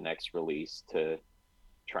plans for the next release to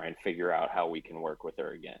try and figure out how we can work with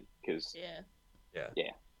her again. Because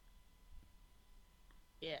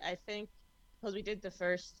Yeah, I think because we did the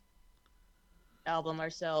first album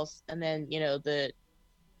ourselves, and then the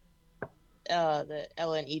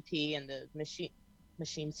LNEP and the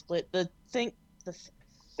machine split.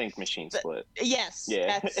 Think Machine Split. Yes,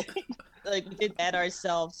 Yeah. that's like we did that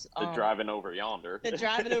ourselves. The Driving Over Yonder. The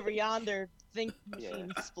Driving Over Yonder Think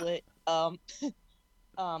Machine Split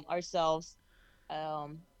ourselves.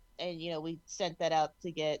 And we sent that out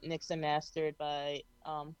to get mixed and mastered by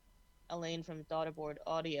Elaine from Daughterboard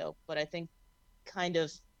Audio. But I think kind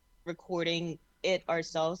of recording it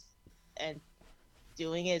ourselves and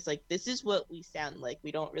doing it is like, this is what we sound like.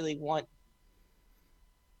 We don't really want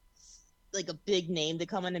like a big name to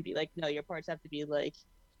come in and be like, no, your parts have to be like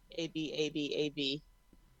A B A B A B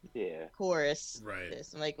chorus. Right.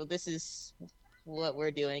 This. I'm like, well, this is what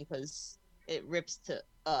we're doing because it rips to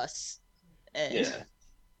us. And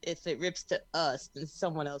if it rips to us, then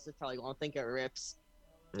someone else is probably going to think it rips.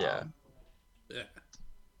 Yeah.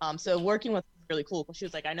 So working with her was really cool because she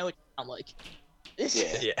was like, I know what you sound like.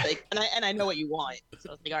 Yeah. Like, and I know what you want. So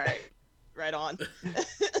I was like, all right, right on.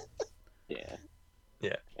 Yeah.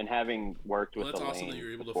 And having worked with that's awesome that Elaine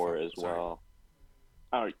you're able before to as well.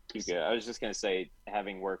 Oh, you go. I was just gonna say,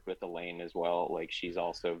 having worked with Elaine as well, like she's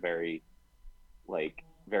also very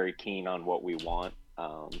keen on what we want.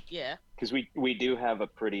 Because we do have a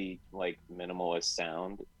pretty like minimalist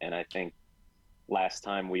sound, and I think last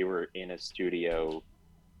time we were in a studio,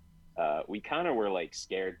 we kind of were like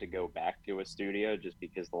scared to go back to a studio just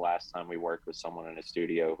because the last time we worked with someone in a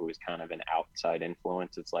studio who was kind of an outside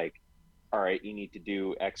influence, it's like, all right, you need to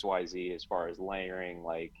do XYZ as far as layering,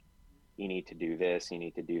 like you need to do this, you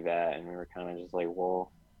need to do that. And we were kind of just like,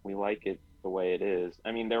 well, we like it the way it is.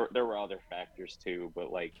 I mean, there were other factors too,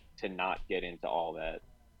 but like to not get into all that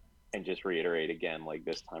and just reiterate again, like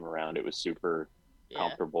this time around, it was super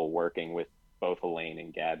comfortable working with both Elaine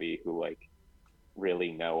and Gabby, who like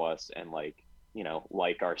really know us and like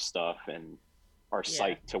our stuff and are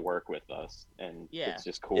psyched to work with us. And it's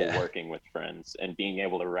just cool working with friends and being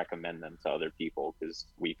able to recommend them to other people because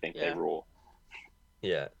we think they rule.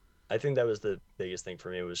 Yeah, I think that was the biggest thing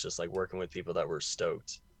for me, was just like working with people that were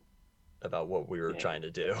stoked about what we were trying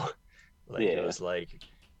to do. Like it was like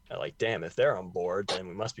damn, if they're on board, then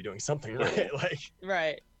we must be doing something right.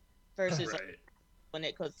 Like Versus when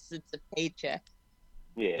it's a paycheck.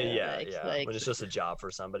 When it's just a job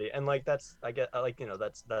for somebody, and like that's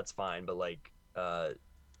that's fine, but like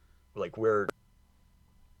we're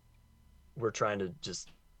trying to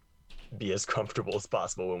just be as comfortable as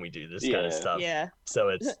possible when we do this kind of stuff. So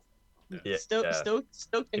it's stoked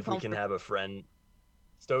and if we can have a friend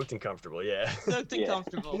stoked and comfortable. Stoked and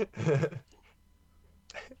comfortable.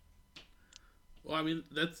 Well, I mean,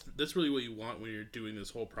 that's really what you want when you're doing this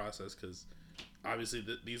whole process, because obviously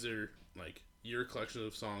these are like your collection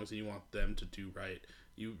of songs and you want them to do right.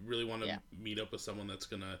 You really want to meet up with someone that's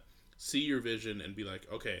going to see your vision and be like,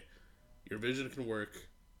 okay, your vision can work.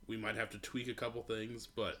 We might have to tweak a couple things,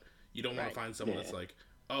 but you don't want to find someone that's like,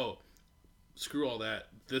 oh, screw all that.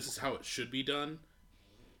 This is how it should be done.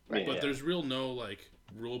 But there's no like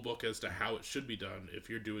rule book as to how it should be done if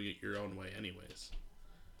you're doing it your own way anyways.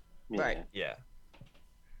 Yeah.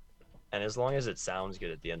 And as long as it sounds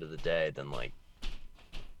good at the end of the day, then like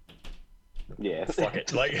fuck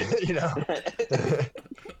it. Like,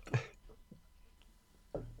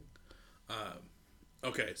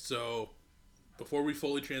 Okay, so before we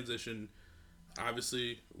fully transition,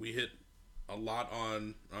 obviously we hit a lot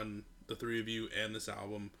on the three of you and this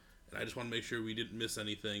album, and I just want to make sure we didn't miss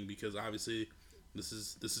anything, because obviously this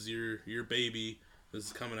is your baby. This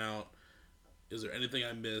is coming out. Is there anything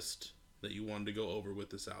I missed that you wanted to go over with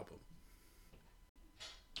this album?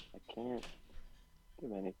 I can't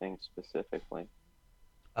give anything specifically.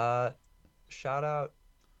 Shout out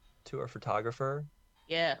to our photographer,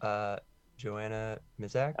 Joanna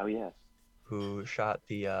Mizak. Oh yes, who shot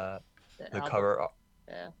the album. cover.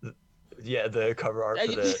 The cover art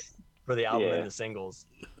for the album and the singles.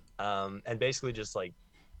 And basically just like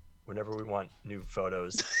whenever we want new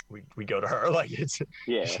photos, we go to her. Like it's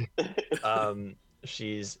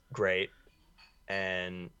she's great,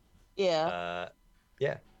 and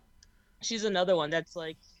she's another one that's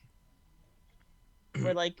like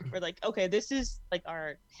we're like okay, this is like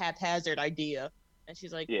our haphazard idea, and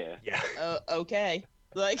she's like okay,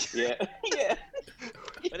 like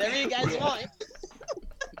whatever you guys want.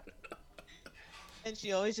 And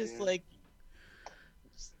she always just like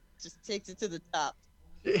just takes it to the top.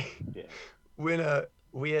 When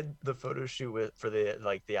we had the photo shoot for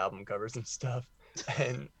the album covers and stuff,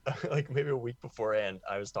 And like maybe a week beforehand,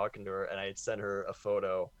 I was talking to her and I had sent her a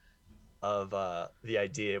photo of the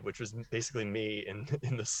idea, which was basically me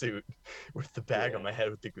in the suit with the bag on Yeah. my head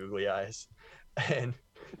with the googly eyes. And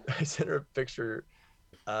I sent her a picture,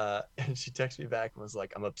 and she texted me back and was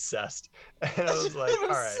like, "I'm obsessed." And I was like, "All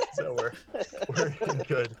right, so we're in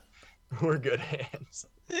good hands."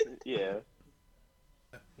 Yeah.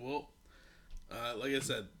 Well, like I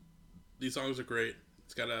said, these songs are great.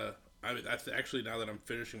 It's got a. I mean, actually, now that I'm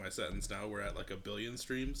finishing my sentence, now we're at like 1 billion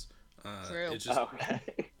streams. True. It's just Okay.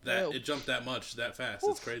 that True. it jumped that much that fast.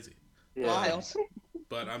 It's crazy. Yeah. Wild.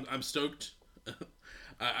 But I'm stoked.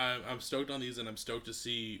 I'm stoked on these, and I'm stoked to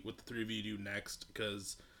see what the three of you do next,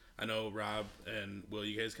 because I know Rob and Will,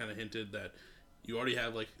 you guys kind of hinted that you already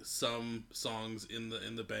have like some songs in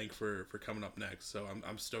the bank for coming up next. So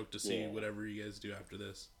I'm stoked to see Yeah. whatever you guys do after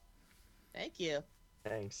this. Thank you.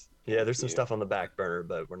 Thanks. Yeah, there's some you. stuff on the back burner,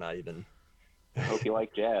 but we're not even. Hope you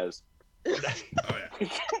like jazz. Oh yeah.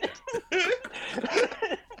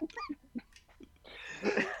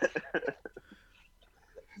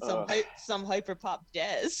 Some hyper pop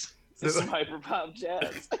jazz. Some hyperpop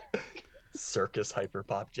jazz. Circus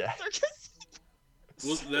hyperpop jazz.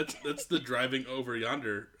 Well, that's the Driving Over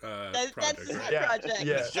Yonder That's project, the right? Yeah, project.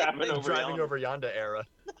 yeah. Driving over Driving yonder. over yonder era.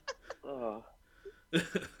 Oh,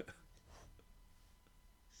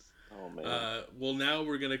 oh man. Well, now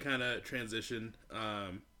we're gonna kind of transition,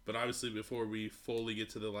 but obviously before we fully get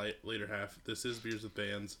to the later half, this is Beers with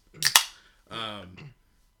Bands.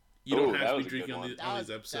 You don't Ooh, have that to be was a good drinking on, one. on these That was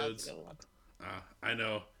episodes. a good one. I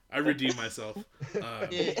know. I redeem myself.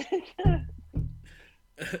 Yeah.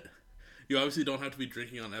 You obviously don't have to be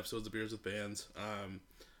drinking on episodes of Beers with Bands.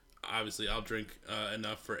 Obviously, I'll drink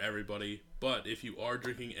enough for everybody. But if you are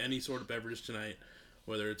drinking any sort of beverage tonight,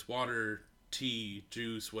 whether it's water, tea,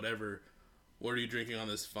 juice, whatever, what are you drinking on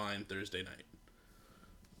this fine Thursday night?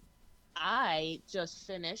 I just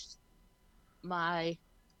finished my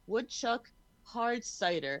Woodchuck hard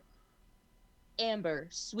cider, amber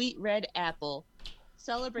sweet red apple,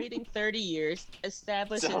 celebrating 30 years,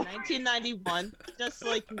 established in Celebrating. 1991, just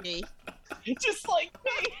like me. Just like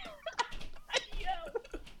me.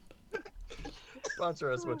 Sponsor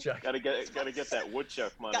us, Woodchuck. Gotta get that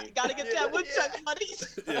woodchuck money. Gotta get that Woodchuck money.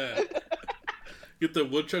 Yeah. Get the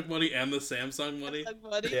Woodchuck money and the Samsung money. Woodchuck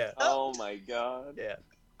money. Yeah. Oh my god. Yeah.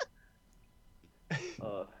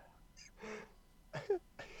 Uh,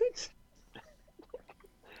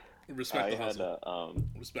 Respect I the had hustle.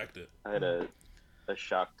 a Respect it. I had a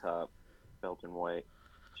shock top, Belgian white.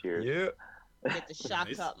 Cheers. Yeah. Get the shock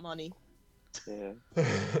Nice. top money. Yeah.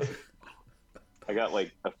 I got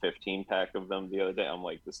like a 15 pack of them the other day. I'm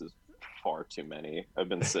like, this is far too many. I've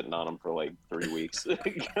been sitting on them for like 3 weeks.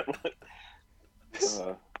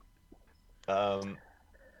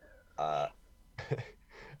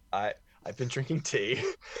 I've been drinking tea.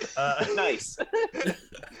 Nice.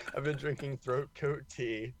 I've been drinking throat coat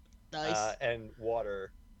tea Nice. and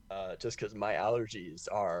water, just because my allergies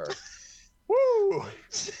are, woo.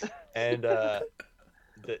 And I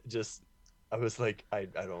was like, I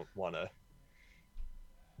don't want to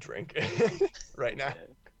drink right now.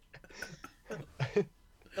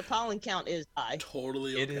 The pollen count is high.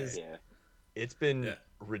 Totally okay. It is. Yeah. It's been Yeah.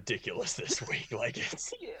 ridiculous this week. Like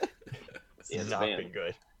it's It's not been. been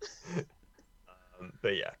good.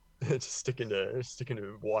 But yeah, just sticking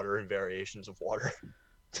to water and variations of water.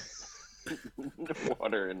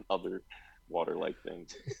 Water and other water-like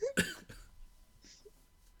things.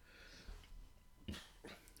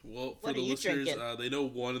 Well, for What the are you listeners, drinking? they know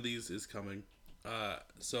one of these is coming.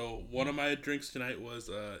 So one of my drinks tonight was,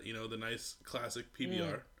 the nice classic PBR. Just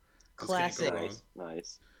can't go Classic. wrong.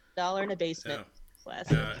 Nice. Dollar in a basement. Yeah.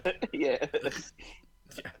 Classic. Yeah.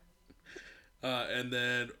 And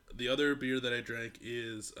then the other beer that I drank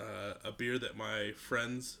is a beer that my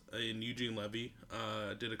friends in Eugene Levy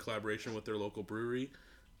did a collaboration with their local brewery.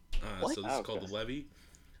 What? So this is Oh, called okay. the Levy.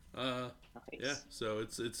 Nice. Yeah, so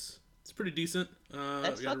it's pretty decent.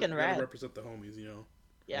 That's we gotta- fucking gotta rad. represent the homies,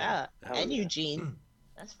 Yeah. Hell And yeah. Eugene.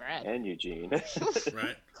 That's rad. And Eugene.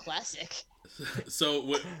 right? Classic.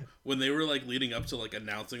 So when they were like leading up to like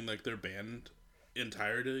announcing like their band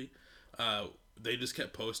entirety, they just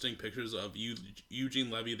kept posting pictures of Eugene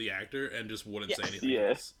Levy the actor and just wouldn't say anything Yeah.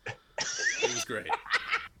 else. It was great.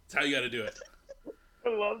 That's how you got to do it. I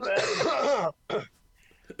love that.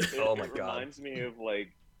 Oh my It God. reminds me of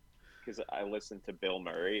like, because I listened to Bill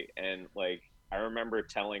Murray, and like I remember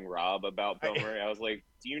telling Rob about Bill Murray. I was like,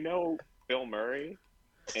 "Do you know Bill Murray?"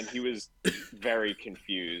 And he was very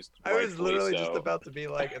confused. I was rightfully literally so. just about to be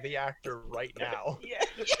like the actor right now. Yeah.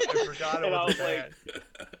 I forgot And I about was the like, band.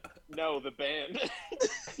 No, the band.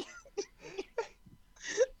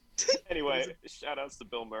 Anyway, shout outs to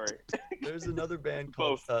Bill Murray. There's another band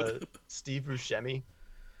called Both. Steve Buscemi,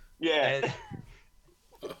 Yeah.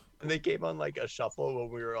 and they came on like a shuffle when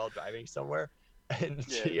we were all driving somewhere. And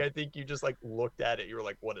Yeah. I think you just like looked at it. You were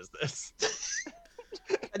like, "What is this?"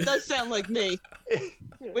 It does sound like me,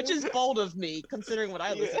 which is bold of me considering what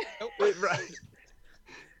I listen to. Right.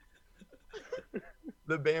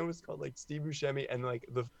 The band was called like Steve Buscemi, and like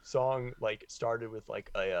the song like started with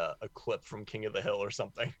like a clip from King of the Hill or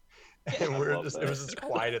something, and I we were love just that. it was just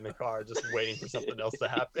quiet in the car, just waiting for something else to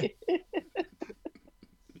happen.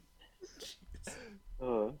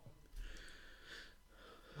 Uh,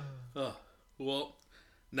 Oh, well,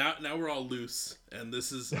 now we're all loose, and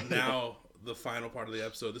this is now the final part of the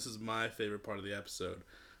episode. This is my favorite part of the episode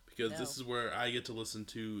because this is where I get to listen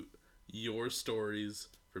to your stories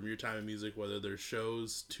from your time in music, whether they're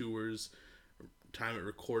shows, tours, time at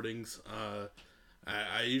recordings.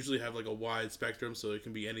 I usually have like a wide spectrum, so it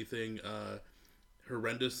can be anything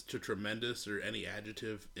horrendous to tremendous or any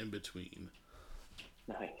adjective in between.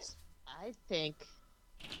 nice. I think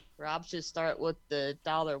Rob should start with the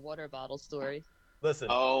dollar water bottle story. Listen,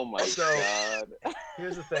 Oh my So- god.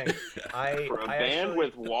 here's the thing. I For a I band actually-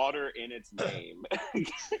 with water in its name.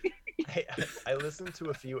 I listened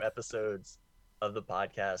to a few episodes of the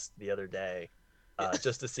podcast the other day,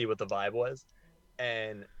 just to see what the vibe was,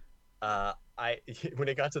 and I when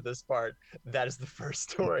it got to this part, that is the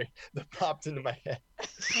first story that popped into my head.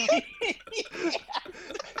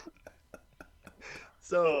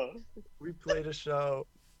 So we played a show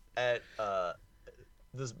at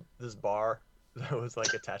this bar that was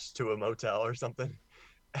like attached to a motel or something,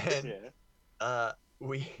 and Yeah.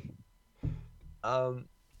 we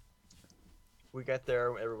got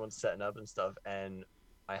there, everyone's setting up and stuff, and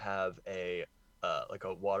I have a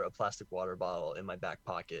plastic water bottle in my back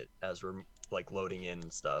pocket as we're like loading in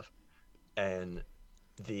and stuff, and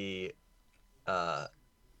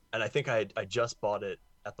and I think I just bought it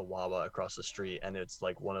at the Wawa across the street, and it's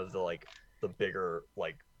like one of the bigger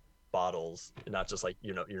like bottles, not just like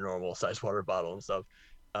your normal size water bottle and stuff,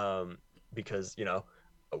 because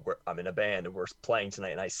I'm in a band and we're playing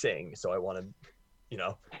tonight and I sing, so I want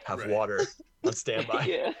to have Right. water on standby.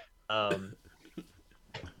 Yeah. um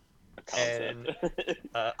Concept.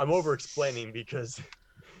 I'm over explaining because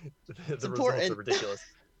the results are important. ridiculous.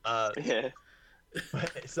 Yeah.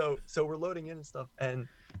 So we're loading in and stuff, and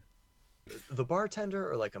the bartender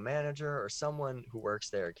or like a manager or someone who works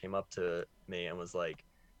there came up to me and was like,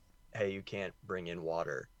 "Hey, you can't bring in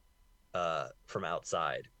water from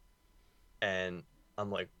outside." And I'm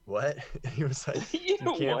like, "What?" And he was like, "You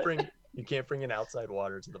can't bring in outside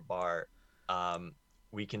water to the bar.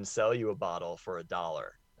 We can sell you a bottle for $1."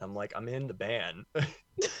 I'm like, "I'm in the band.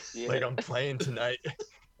 Yeah. Like, I'm playing tonight."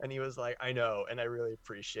 And he was like, "I know, and I really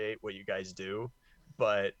appreciate what you guys do,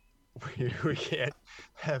 but we can't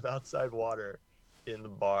have outside water in the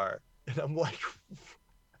bar." And I'm like,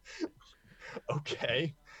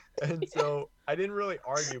 "Okay." And so I didn't really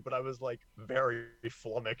argue, but I was like very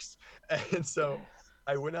flummoxed. And so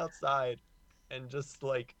I went outside, and just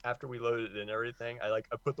like after we loaded and everything, I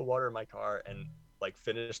put the water in my car and like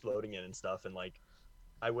finished loading it and stuff, and like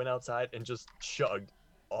I went outside and just chugged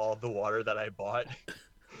all the water that I bought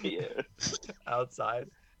Yeah. outside.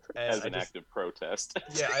 And As an act of protest.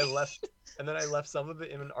 yeah, I left, and then I left some of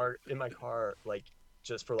it in my car, like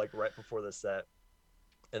just for like right before the set,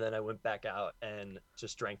 and then I went back out and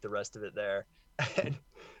just drank the rest of it there, and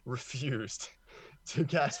refused to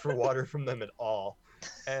ask for water from them at all,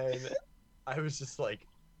 and I was just like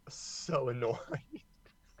so annoyed.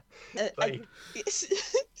 Like,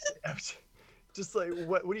 I was just like,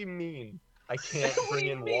 what do you mean I can't bring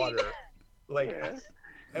in water? Like, Yeah.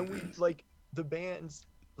 and we like the bands,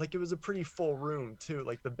 like it was a pretty full room too.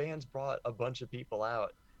 Like the bands brought a bunch of people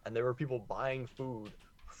out, and there were people buying food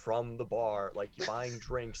from the bar, like buying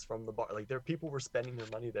drinks from the bar. Like people were spending their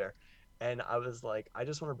money there, and I was like, I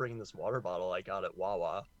just want to bring in this water bottle I got at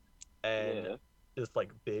Wawa, and Yeah. this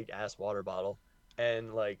like big ass water bottle,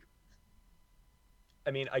 and like,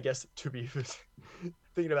 I mean, I guess to be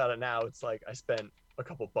thinking about it now, it's like I spent a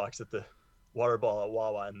couple bucks at the water bottle at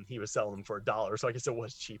Wawa, and he was selling them for $1, so I guess it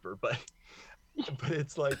was cheaper. But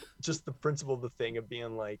it's like just the principle of the thing of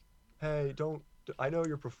being like, hey, I know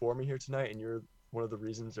you're performing here tonight, and you're one of the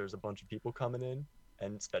reasons there's a bunch of people coming in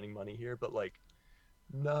and spending money here, but like,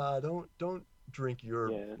 nah, don't drink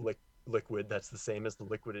your Yeah. liquid that's the same as the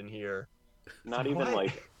liquid in here. Not What? even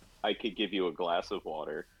like I could give you a glass of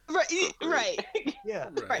water. Right, for free. right, Yeah,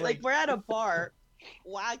 right. Like we're at a bar.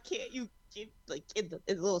 Why can't you give like in the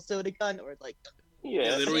little soda gun or like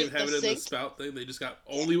Yeah. they don't even The have it in the sink? spout thing. They just got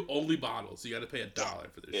only bottles. You got to pay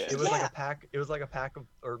 $1 for this Yeah. shit. It was like Yeah. a pack. It was like a pack of,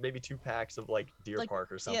 or maybe 2 packs of like Deer Like,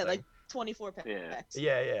 Park or something. Yeah, like 24 Yeah. packs.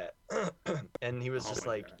 yeah. And he was Oh just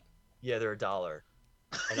my like, God. yeah, they're $1.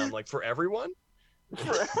 And I'm like, for everyone? For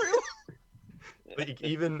everyone. Like,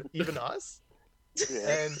 even us?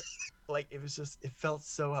 Yeah. And like, it was just, it felt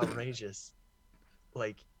so outrageous.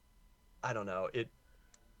 Like, I don't know.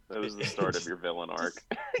 That was the start of your villain arc.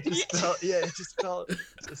 It just felt, yeah, it just felt,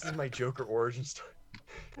 this is my Joker origin story.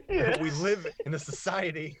 Yeah. We live in a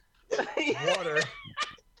society, water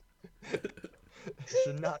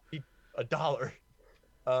should not be $1.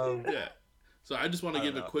 Yeah. So I just want to I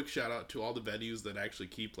give don't a know. quick shout out to all the venues that actually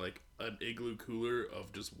keep like an igloo cooler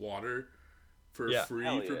of just water for Yeah. free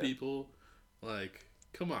Hell for yeah. people. Like,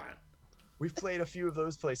 come on. We've played a few of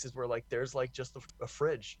those places where like there's like just a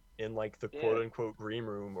fridge in like the Yeah. quote unquote green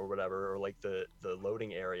room or whatever, or like the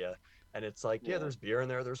loading area, and it's like, yeah, Yeah. there's beer in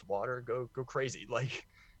there, there's water, go crazy. Like,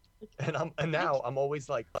 and now I'm always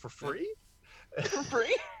like, for free? For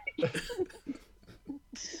free?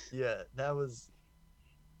 Yeah, that was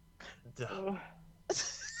Oh,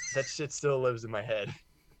 that shit still lives in my head,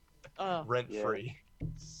 Oh, rent Yeah. free,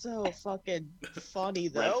 so fucking funny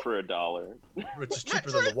though. Rent for $1. which is Rent cheaper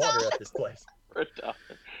for than the water at this place. For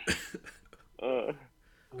 $1.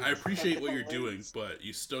 I appreciate what you're doing, but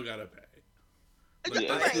you still gotta pay. Like,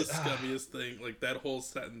 Yeah. that's the scummiest thing. Like, that whole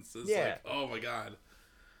sentence is Yeah. like, oh my God.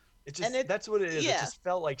 It just, And it- that's what it is. It yeah. just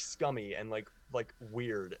felt like scummy and like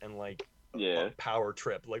weird and like Yeah. a power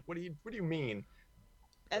trip. Like, what do you mean?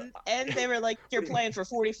 And they were like, you're playing for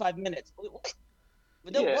 45 minutes. What?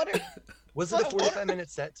 With no Yeah. water? Was it a What? 45-minute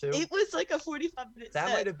set too? It was like a 45-minute That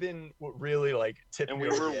set. might have been what really like tipped And me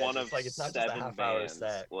we over were the edge. one It's of like, it's not just a 7 half-hour bands.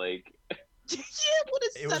 set. Like, Yeah, what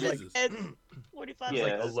is It was 7 like Jesus. and 45 it was Yeah.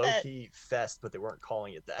 like a minute low set? key fest, but they weren't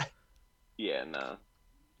calling it that. yeah, no.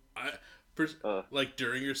 I first, Uh, like,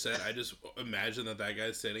 during your set, I just imagine that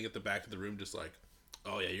guy's standing at the back of the room just like,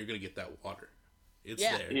 oh yeah, you're gonna get that water. It's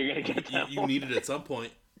Yeah. there. You're gonna get that You need it at some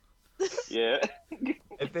point. Yeah.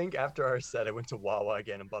 I think after our set, I went to Wawa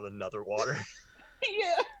again and bought another water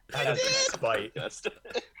Yeah. out of did? spite, Just-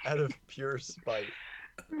 out of pure spite.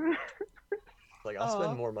 Like, I'll Aw.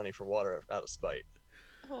 spend more money for water out of spite.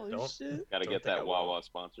 Holy Don't- shit. Gotta Don't get think I that won't. Wawa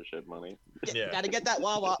sponsorship money. Yeah. Gotta get that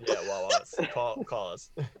Wawa. Yeah, Wawa, call us.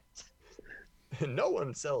 No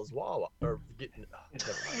one sells Wawa or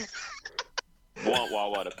never mind. I want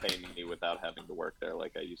Wawa to pay me without having to work there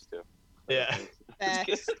like I used to. Yeah.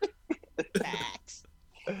 Facts. Facts.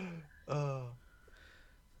 Oh.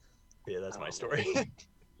 Yeah, that's my story.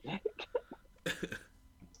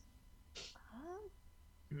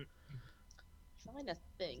 Trying to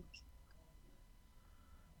think.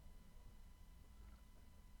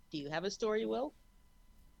 Do you have a story, Will?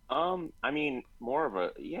 I mean, more of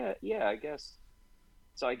a yeah, I guess.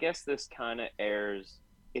 So I guess this kind of airs.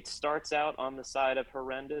 It starts out on the side of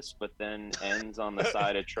horrendous, but then ends on the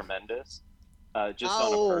side of tremendous. Just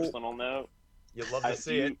on Oh. a personal note, You'd love I to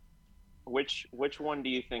see do- it. Which one do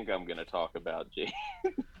you think I'm gonna talk about, G?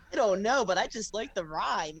 I don't know, but I just like the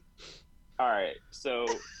rhyme. All right, so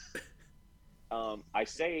I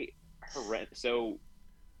say horrendous. So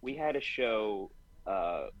we had a show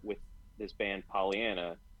with this band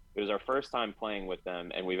Pollyanna. It was our first time playing with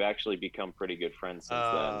them, and we've actually become pretty good friends since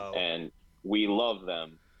Oh. then, and we love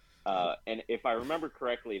them. And if I remember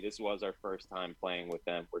correctly, this was our first time playing with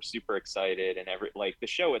them. We're super excited, and the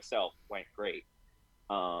show itself went great.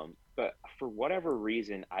 But for whatever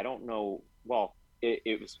reason, I don't know. Well,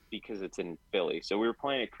 it was because it's in Philly, so we were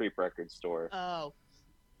playing at Creep Record Store, Oh.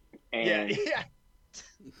 and Yeah.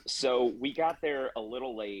 so we got there a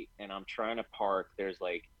little late, and I'm trying to park. There's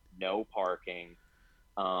like no parking,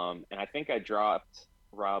 and I think I dropped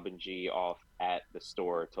Rob and G off at the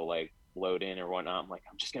store to like load in or whatnot. I'm like,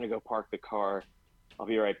 I'm just gonna go park the car. I'll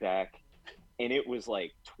be right back. And it was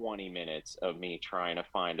like 20 minutes of me trying to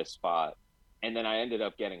find a spot, and then I ended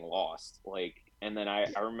up getting lost. Like, and then I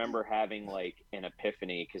remember having like an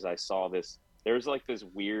epiphany because I saw this. There's like this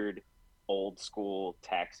weird old school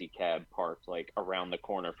taxi cab parked like around the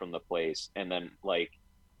corner from the place, and then like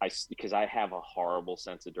because I have a horrible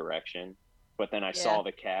sense of direction, but then I saw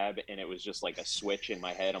the cab and it was just like a switch in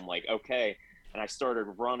my head. I'm like, okay, and I started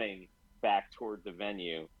running back toward the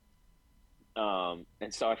venue, and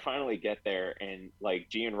so I finally get there, and like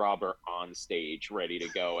G and Rob are on stage ready to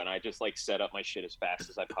go, and I just like set up my shit as fast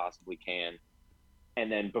as I possibly can. And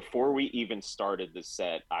then before we even started the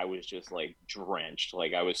set, I was just like drenched.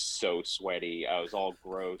 Like I was so sweaty. I was all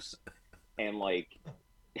gross. And like,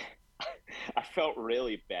 I felt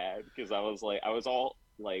really bad because I was all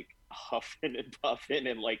like, huffing and puffing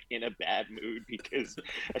and like in a bad mood because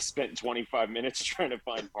I spent 25 minutes trying to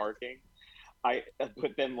find parking.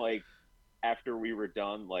 But then like after we were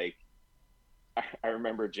done, like I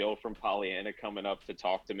remember Jill from Pollyanna coming up to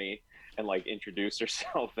talk to me and like introduce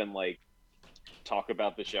herself and like talk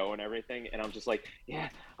about the show and everything, and I'm just like, yeah,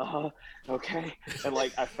 okay, and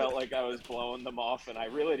like I felt like I was blowing them off, and I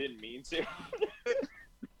really didn't mean to.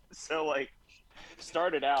 So like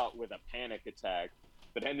started out with a panic attack,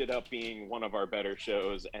 but ended up being one of our better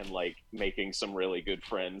shows and like making some really good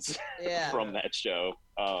friends Yeah. from that show.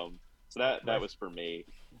 So that was for me.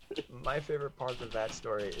 My favorite part of that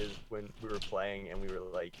story is when we were playing and we were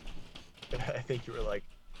like, I think you were like,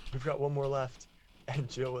 we've got one more left, and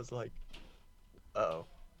Jill was like, uh-oh,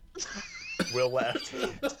 Will left.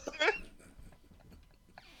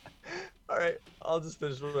 All right, I'll just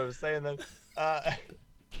finish what I was saying then.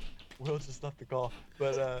 Will just left the call,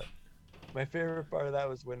 but my favorite part of that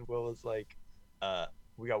was when Will was like,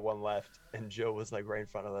 we got one left, and Jill was like right in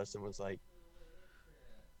front of us and was like,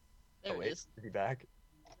 There oh it wait, is. is he back?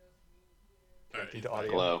 All right, Into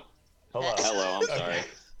audio. Hello. Hello. Hello, I'm sorry.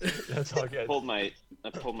 That's all I good. pulled my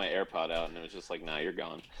AirPod out and it was just like, nah, you're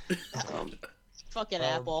gone. Fucking Um,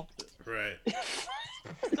 Apple. Right.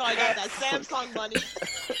 So I got that Samsung money.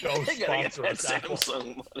 Don't I gotta get sponsor that us, Apple.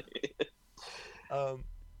 Samsung money.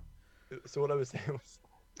 So what I was saying was,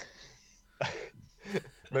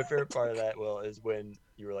 my favorite part of that, Will, is when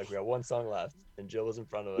you were like, we got one song left, and Jill was in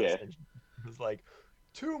front of us, Yeah. and she was like,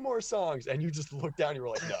 2 more songs, and you just looked down, and you were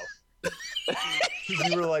like, no.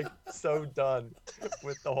 You were like so done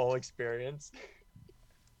with the whole experience.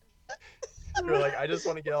 You were like, I just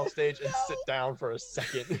want to get off stage and sit down for a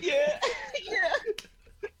second. Yeah.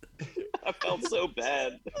 Yeah. I felt so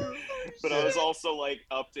bad, but I was also like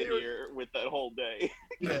up to here with that whole day.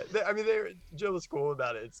 Yeah, I mean, Jill was cool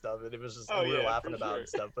about it and stuff, and it was just Oh, we were yeah, laughing for about it sure. and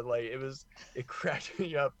stuff. But like, it cracked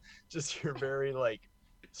me up. Just your very like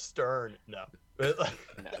stern no. But, like,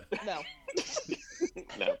 No,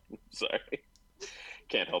 No. no, sorry,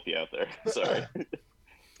 can't help you out there. Sorry.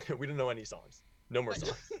 we didn't know any songs. No more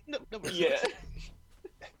songs. No, no more. Yeah.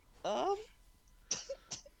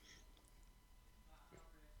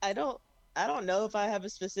 I don't know if I have a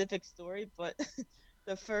specific story, but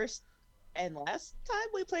the first and last time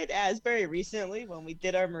we played Asbury recently when we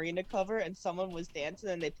did our Marina cover and someone was dancing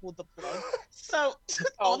and they pulled the plug. So Oh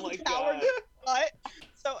all my the power God. cut.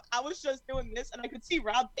 So I was just doing this and I could see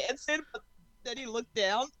Rob dancing, but then he looked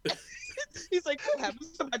down. He's like, what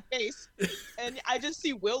happened to my face? And I just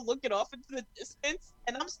see Will looking off into the distance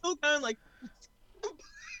and I'm still going like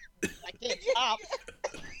I can't stop.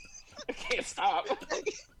 I can't stop.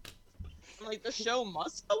 I'm like, the show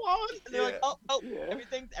must go on. And they're like, Yeah. oh, Yeah.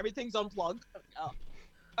 everything's unplugged. Oh,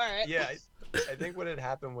 all right. Yeah, I think what had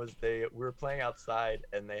happened was we were playing outside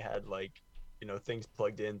and they had like, things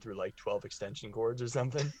plugged in through like 12 extension cords or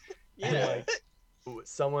something. And Yeah. like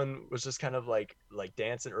someone was just kind of like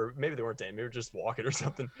dancing, or maybe they weren't dancing, maybe they were just walking or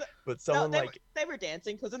something. But No, someone they were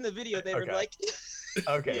dancing because in the video they were Okay. like,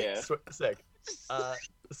 okay, Yeah. sick.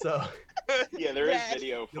 So Yeah, there is Red.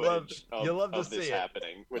 video You love- footage you love to of this see it.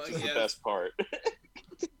 happening, which Well, is yes. the best part.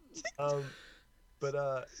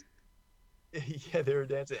 but yeah, they were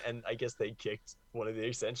dancing, and I guess they kicked one of the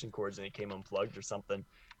extension cords and it came unplugged or something,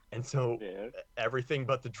 and so Yeah. everything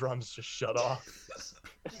but the drums just shut off.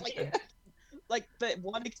 like the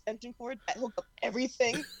one extension cord that hooked up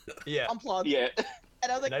everything Yeah, unplugged. Yeah.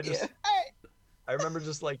 And I was like, and I just all right. I remember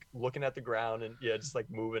just like looking at the ground and just like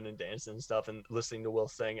moving and dancing and stuff and listening to Will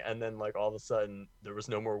sing, and then like all of a sudden there was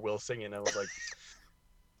no more Will singing. I was like,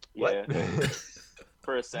 what? Yeah.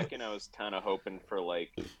 For a second, I was kind of hoping for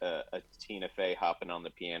like a Tina Fey hopping on the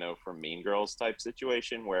piano from Mean Girls type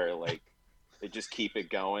situation where like they just keep it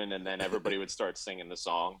going and then everybody would start singing the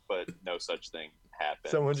song, but no such thing happened.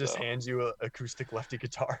 Someone just so. hands you an acoustic lefty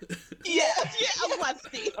guitar. Yeah, I'm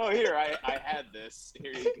lefty. Oh, here, I had this.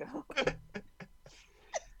 Here you go.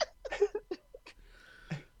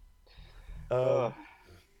 Ugh.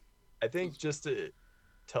 I think just to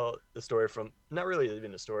tell the story from, not really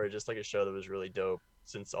even a story, just like a show that was really dope,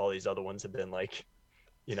 since all these other ones have been like,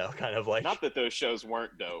 kind of like, Not that those shows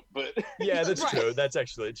weren't dope, but yeah, that's Right. true. That's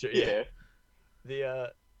actually true. Yeah. yeah.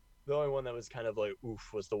 The only one that was kind of like oof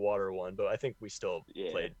was the water one, but I think we still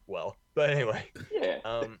Yeah. played well. But anyway, Yeah.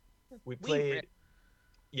 we We played. ripped.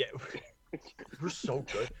 Yeah, we're so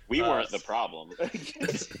good. We Uh, weren't the problem.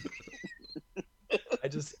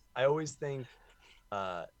 I always think,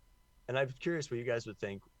 and I'm curious what you guys would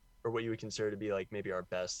think, or what you would consider to be like maybe our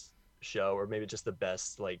best show, or maybe just the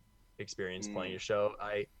best like experience playing a show.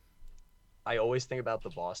 I always think about the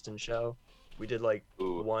Boston show. We did like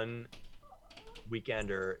Ooh. one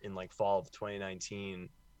weekender in like fall of 2019,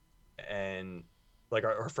 and like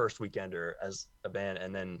our first weekender as a band,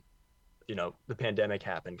 and then the pandemic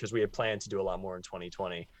happened because we had planned to do a lot more in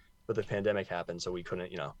 2020, but the pandemic happened, so we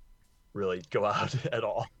couldn't really go out at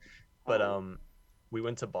all. But we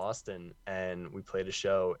went to Boston and we played a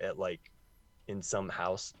show at like in some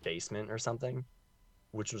house basement or something,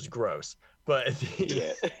 which was gross. But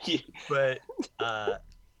Yeah. but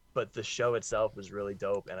but the show itself was really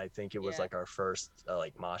dope, and I think it was Yeah. like our first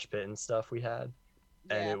like mosh pit and stuff we had,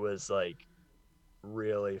 and Yeah. it was like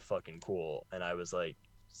really fucking cool, and I was like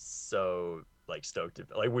so like stoked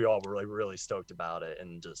like we all were like really stoked about it,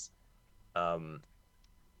 and just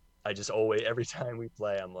I just always every time we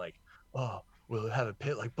play I'm like, oh, will it have a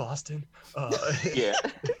pit like Boston? Yeah.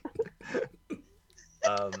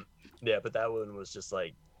 Yeah, but that one was just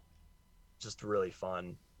like just really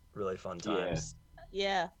fun times.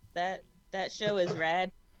 Yeah, that show is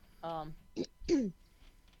rad.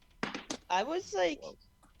 I was like,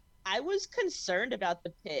 I was concerned about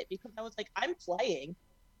the pit because I was like, I'm playing.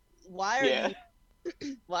 Why are Yeah. you?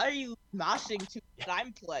 Why are you moshing to what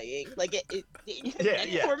I'm playing? Like it Yeah, meant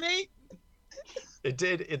yeah. for me. It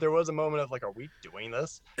did. There was a moment of like, are we doing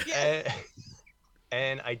this? Yeah.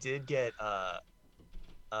 And I did get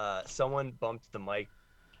someone bumped the mic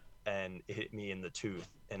and it hit me in the tooth,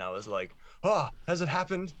 and I was like, oh, has it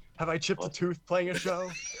happened? Have I chipped a tooth playing a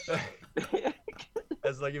show?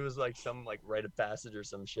 As like it was like some like rite of passage or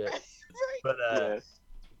some shit. But Yeah.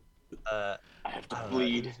 uh I have to I don't know,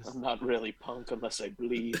 bleed. it was just- I'm not really punk unless I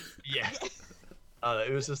bleed. yeah.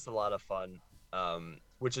 It was just a lot of fun.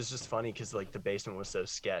 Which is just funny because like the basement was so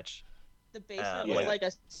sketch. The basement Yeah. was like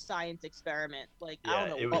a science experiment. Like I Yeah,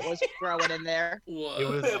 don't it know what was- was growing in there. What? It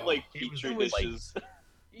was Like it was petri like- dishes.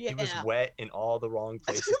 Yeah. It was wet in all the wrong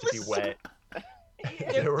places to be was- wet.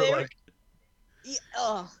 There- There were there- like Yeah,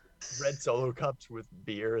 ugh. red Solo cups with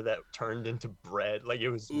beer that turned into bread. Like it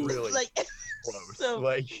was Ooh. really Like gross. so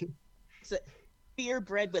Like beer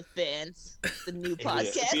bread with fans. The new It was-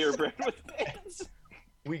 podcast. Beer bread with fans.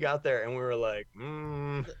 we got there and we were like,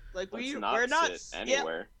 Like Let's we're not not sit yeah,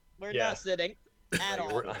 anywhere. we're Yeah. not sitting at like,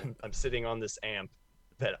 all. I'm sitting on this amp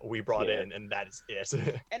that we brought Yeah. in, and that is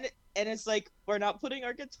it. And it's like we're not putting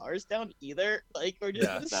our guitars down either. Like we're just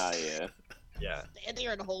Yeah. gonna Nah, yeah. Yeah, stand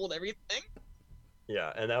here and hold everything.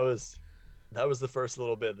 yeah, and that was the first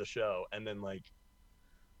little bit of the show, and then like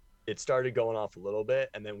it started going off a little bit,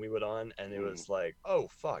 and then we went on, and it was like, oh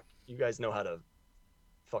fuck, you guys know how to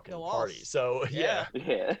fucking Go party. off. So yeah,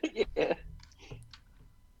 Yeah. Yeah.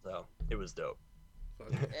 so it was dope.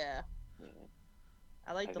 Fuck. Yeah.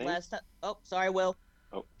 I like I the think- last time. Oh, sorry, Will.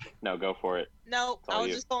 No, go for it. No, It's all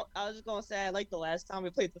you. I was just gonna say I like the last time we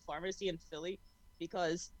played the pharmacy in Philly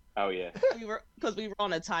because Oh yeah. we were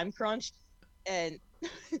on a time crunch, and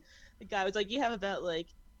the guy was like, "You have about like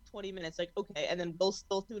 20 minutes." Like, okay, and then Will's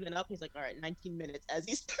still tuning up. He's like, "All right, 19 minutes." As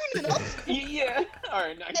he's tuning up, Yeah. All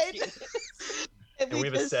right. Nice. and And we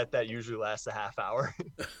have a just set that usually lasts a half hour.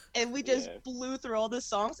 and we just Yeah. blew through all the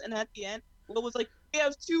songs. And at the end, Will was like, "We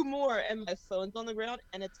have two more," and my phone's on the ground,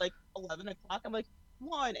 and it's like 11 o'clock. I'm like,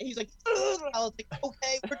 "One," and he's like, "Ugh." I was like,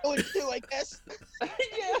 "Okay, we're going two, I guess."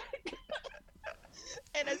 Yeah.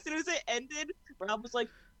 And as soon as it ended, Rob was like,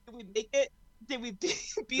 "Did we make it? Did we beat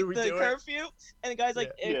Did we the do it?" curfew?" And the guy's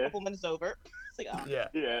like, Yeah. "A Yeah. couple minutes over." It's like, oh, Yeah,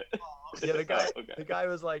 Yeah. yeah. The guy, Okay. the guy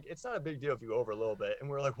was like, "It's not a big deal if you go over a little bit," and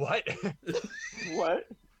we're like, "What?" What?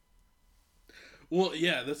 Well,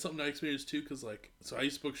 yeah, that's something I experienced too. Cause like, so I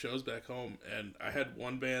used to book shows back home, and I had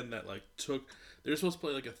one band that like they were supposed to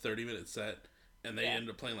play like a 30-minute set, and they Yeah. ended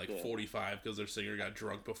up playing like Yeah. 45 because their singer got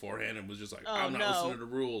drunk beforehand and was just like, Oh, I'm not no. listening to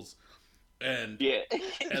rules, and Yeah.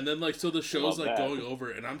 and then like so the show's Love like that. going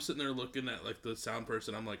over, and I'm sitting there looking at like the sound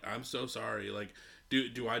person. I'm like, I'm so sorry. Like,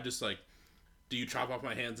 do I just like, do you chop off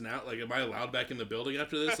my hands now? Like, am I allowed back in the building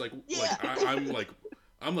after this? Like, Yeah.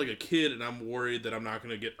 I'm like a kid, and I'm worried that I'm not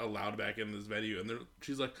gonna get allowed back in this venue. And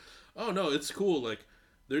she's like, oh no, it's cool. Like,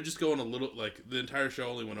 they're just going a little. Like, the entire show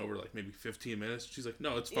only went over like maybe 15 minutes. She's like,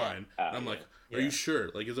 no, it's Yeah. fine. Oh, And I'm yeah. like, are Yeah. you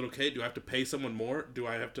sure? Like, is it okay? Do I have to pay someone more? Do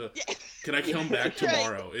I have to? Yeah. Can I come back Right.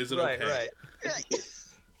 tomorrow? Is it right, okay? right.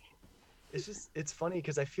 It's funny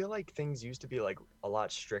because I feel like things used to be like a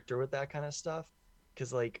lot stricter with that kind of stuff.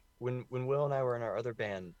 Because like when Will and I were in our other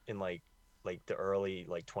band in like the early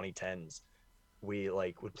like 2010s, we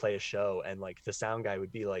like would play a show, and like the sound guy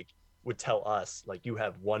would tell us like, you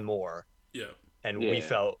have one more, Yeah. and Yeah.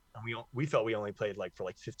 we felt we only played like for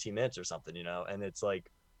like 15 minutes or something, and it's like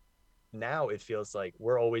now it feels like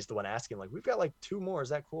we're always the one asking, like, we've got like two more, is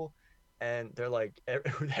that cool? And they're like,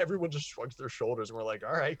 everyone just shrugs their shoulders, and we're like,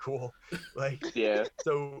 all right, cool. Like, Yeah.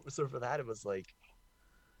 so for that, it was like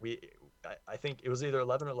I think it was either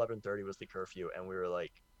 11 or 11:30 was the curfew, and we were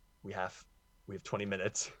like, we have 20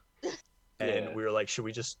 minutes, and Yeah. we were like, should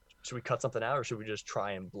we cut something out, or should we just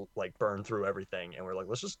try and like burn through everything? And we're like,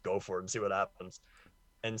 let's just go for it and see what happens.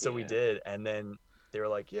 And so we Yeah. did, and then they were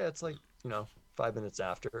like, yeah, it's like 5 minutes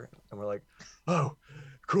after, and we're like, oh,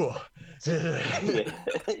 cool. Yeah.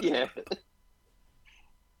 Yeah.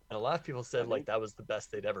 And a lot of people said I like think- that was the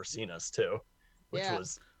best they'd ever seen us too, which Yeah.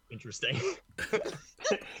 was interesting.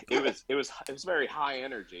 It was very high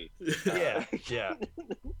energy. Yeah, yeah.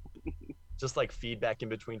 Just like feedback in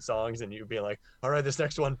between songs, and you being like, all right, this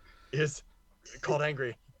next one is called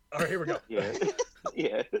Angry. All right, here we go. Yeah.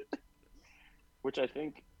 Yeah. Which I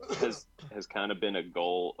think has kind of been a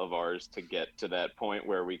goal of ours, to get to that point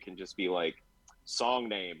where we can just be like, song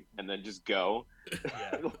name, and then just go.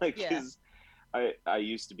 Yeah. Like, Yeah. 'cause I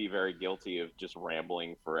used to be very guilty of just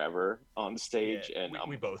rambling forever on stage, Yeah, and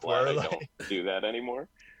we I'm both glad were, I like- don't do that anymore.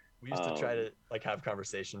 We used to try Um, to like have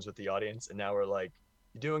conversations with the audience, and now we're like,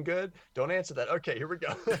 you doing good? Don't answer that. Okay, here we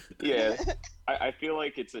go. Yeah. I feel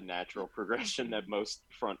like it's a natural progression that most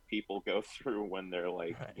front people go through when they're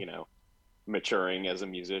like, Right. maturing as a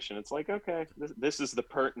musician. It's like, okay, this is the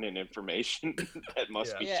pertinent information that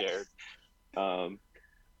must Yeah. be Yeah. shared.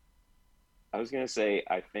 I was gonna say,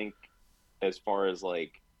 I think as far as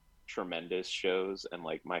like tremendous shows, and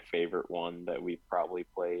like my favorite one that we've probably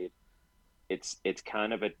played, it's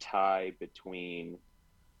kind of a tie between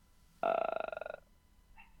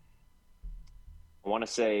I want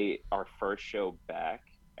to say our first show back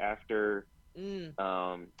after it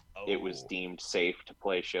was Oh, deemed safe to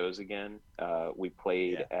play shows again. We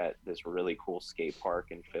played at this really cool skate park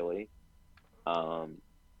in Philly.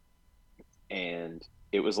 And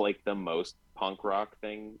it was like the most punk rock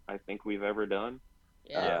thing I think we've ever done.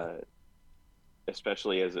 Yeah.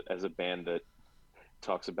 Especially as a band that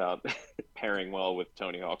talks about pairing well with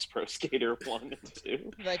Tony Hawk's Pro Skater 1 and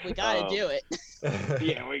 2. Like, we gotta do it.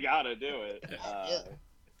 Yeah, we gotta do it.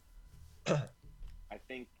 I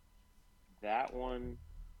think that one,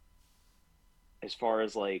 as far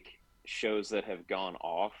as like shows that have gone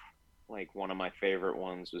off, like one of my favorite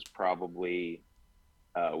ones was probably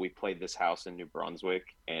we played this house in New Brunswick,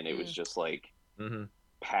 and it was just like Mhm.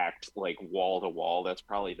 packed like wall to wall. That's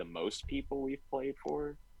probably the most people we've played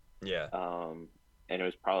for. Yeah. And it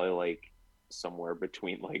was probably like somewhere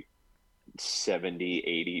between like 70,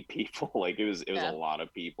 80 people. Like it was Yeah. a lot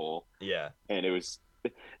of people, Yeah. and it was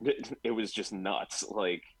just nuts.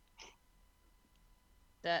 Like,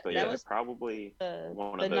 That but that yeah, was probably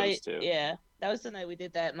one the of those night. two. Yeah, that was the night we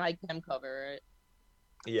did that Mike Chem cover. Right?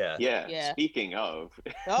 Yeah. Yeah. Speaking of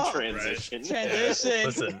Oh, transition, transition.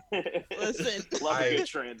 Listen, Listen. love a good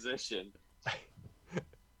transition.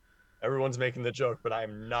 everyone's making the joke, but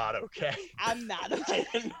I'm not okay. I'm not okay.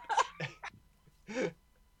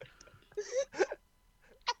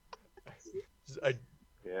 I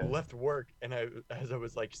Yeah. left work, and as I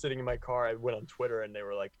was like sitting in my car, I went on Twitter, and they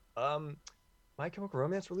were like, My Chemical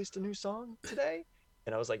Romance released a new song today,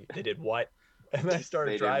 and I was like, they did what? And I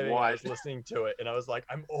started They did driving, and I was what? listening to it, and I was like,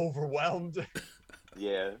 I'm overwhelmed.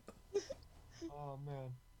 Yeah. Oh man.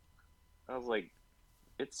 I was like,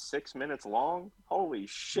 it's 6 minutes long? Holy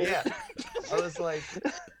shit. Yeah. I was like,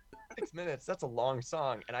 6 minutes. That's a long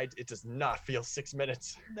song, and it does not feel 6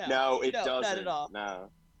 minutes. No, it doesn't. Not at all. No.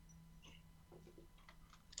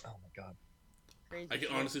 Oh my god. Crazy I can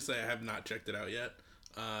shit. honestly say I have not checked it out yet.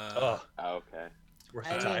 Oh, Okay. it's worth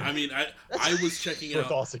I the mean- time. I mean, I was checking It's worth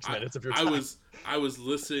out. all 6 minutes of your I time. was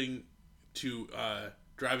listening to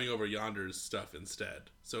Driving Over Yonder's stuff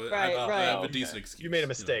instead. So Right, I right. have a Okay. decent excuse. You made a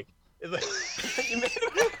mistake.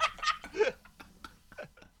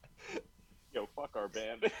 Yo, fuck our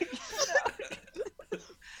band.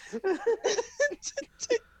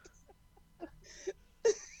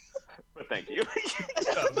 But thank you.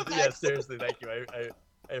 Yeah, seriously, thank you.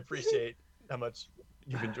 I appreciate how much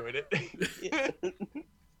you've enjoyed it.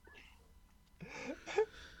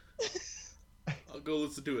 I'll go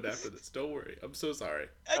listen to it after this. Don't worry. I'm so sorry.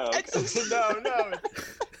 Oh, okay. No.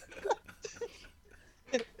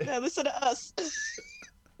 Now listen to us.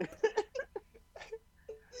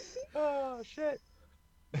 Oh shit.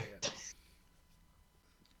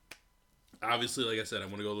 Obviously, like I said, I'm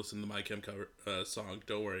gonna go listen to my Chem cover song.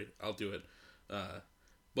 Don't worry, I'll do it.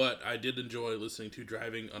 But I did enjoy listening to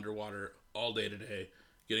Driving Underwater all day today,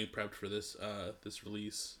 getting prepped for this this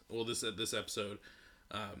release. Well, this episode.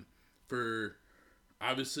 For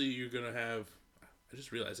obviously, you're gonna have. I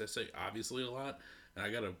just realized I say obviously a lot, and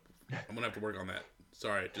I'm gonna have to work on that.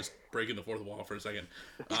 Sorry, just breaking the fourth wall for a second.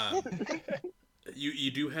 You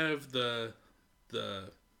do have the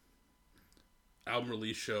album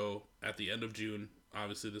release show at the end of June.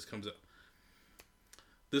 Obviously, this comes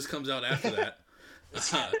this comes out after that.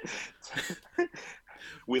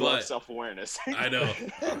 We love But- self-awareness. I know.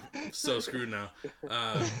 I'm so screwed now.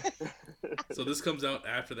 So this comes out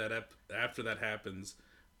after that. After that happens,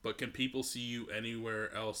 but can people see you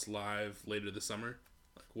anywhere else live later this summer?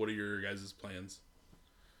 Like, what are your guys' plans?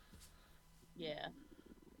 Yeah.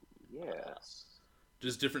 Yes.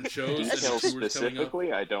 Just different shows and Details tours coming up.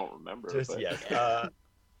 specifically, I don't remember. Just but yes.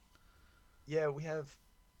 Yeah, we have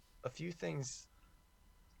a few things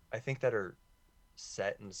I think that are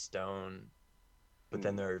set in stone, but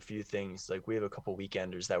then there are a few things like we have a couple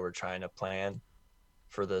weekenders that we're trying to plan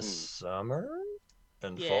for the summer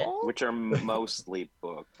and Yeah. fall. which are mostly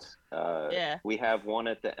booked. Yeah. We have one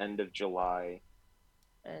at the end of July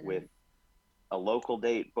And with a local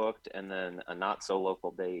date booked, and then a not so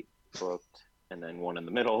local date booked, and then one in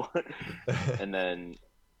the middle, and then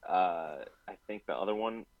I think the other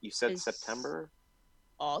one you said Is September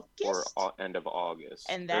August. or end of August,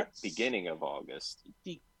 And or that's- beginning of August.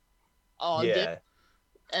 August. Yeah,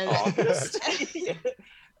 And, August.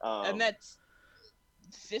 and that's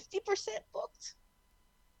 50% booked.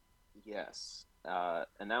 Yes,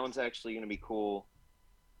 and that one's actually going to be cool.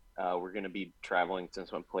 We're going to be traveling to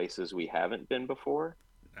some places we haven't been before.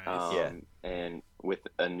 Nice. Yeah. And with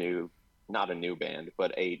not a new band,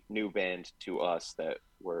 but a new band to us that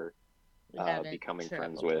we're We haven't becoming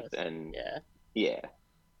friends traveled with. And Yeah. yeah,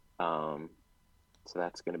 so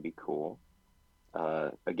that's going to be cool.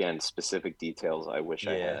 Again, specific details I wish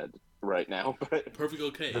I Yeah. had right now, but Perfect.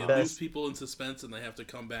 Okay. The It best- leaves people in suspense, and they have to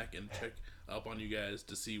come back and check up on you guys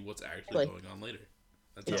to see what's actually Like- going on later.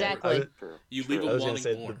 That's how it Exactly. works. I was, true. You True. leave I them was gonna wanting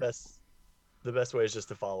say more. the best way is just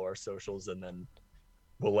to follow our socials, and then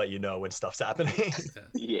we'll let you know when stuff's happening.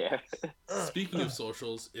 Yeah. Speaking of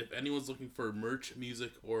socials, if anyone's looking for merch,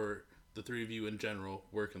 music, or the three of you in general,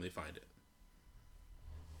 where can they find it?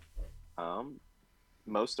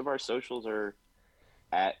 Most of our socials are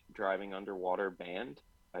at Driving Underwater Band.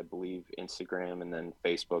 I believe Instagram and then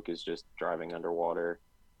Facebook is just Driving Underwater.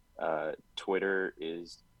 Twitter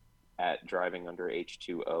is at Driving Under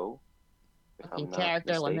H2O. If Fucking I'm not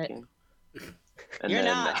character limit. mistaken. And You're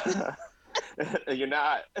then, not. you're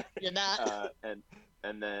not. You're not.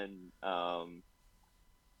 And then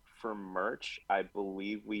for merch, I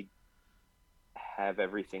believe we have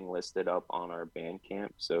everything listed up on our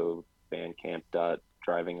Bandcamp. So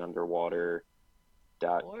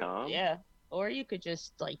bandcamp.drivingunderwater.com. Yeah. Or you could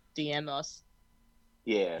just like DM us.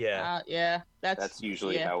 Yeah. Yeah. Yeah. That's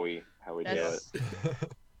usually yeah, how we do it. that's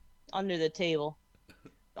under the table.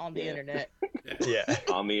 On the Yeah. internet. Yeah.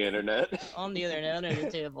 On the internet. On the internet, under the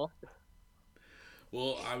table.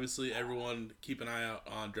 Well, obviously, everyone keep an eye out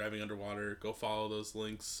on Driving Underwater. Go follow those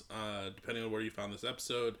links. Depending on where you found this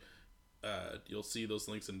episode, you'll see those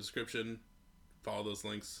links in the description. Follow those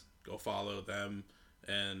links. Go follow them,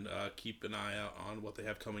 and keep an eye out on what they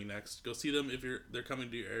have coming next. Go see them if they're coming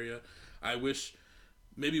to your area. I wish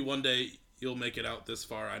maybe one day you'll make it out this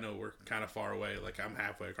far. I know we're kind of far away. Like, I'm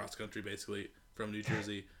halfway across the country, basically, from New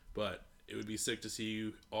Jersey. But it would be sick to see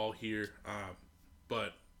you all here.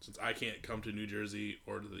 But since I can't come to New Jersey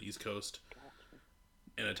or to the East Coast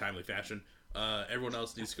in a timely fashion, everyone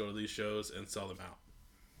else needs to go to these shows and sell them out.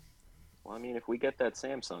 Well, I mean, if we get that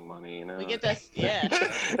Samsung money, you know. We get that. Yeah.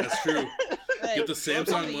 That's true. Hey, Get the we'll come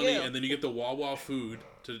Samsung to money, you. and then you get the Wawa food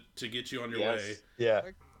to get you on your Yes. way. Yeah.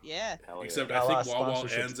 Yeah. Hell yeah. Except Our I think last Wawa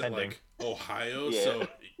sponsorship's ends at pending. like Ohio, Yeah. so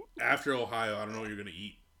after Ohio, I don't know what you're gonna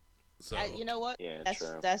eat. So You know what? Yeah, That's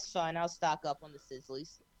true. that's fine. I'll stock up on the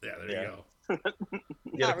Sizzlies. yeah, there Yeah. you go.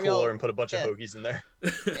 Get Not a cooler real- and put a bunch yeah. of hoagies in there.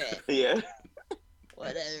 Yeah. Yeah.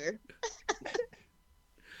 Whatever.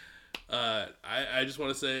 I just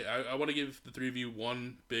want to say I want to give the three of you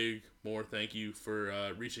one big more thank you for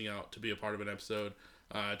reaching out to be a part of an episode.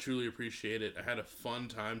 I truly appreciate it. I had a fun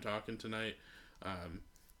time talking tonight.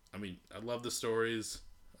 I mean, I love the stories.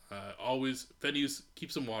 Always venues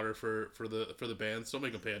keep some water for the bands. Don't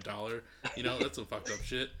make them pay $1. You know, that's some fucked up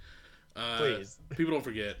shit. Please. People don't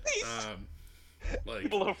forget. Like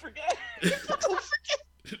People don't forget.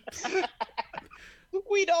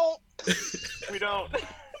 We don't. We don't.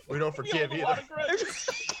 We don't We forgive hold a lot either. of grudges.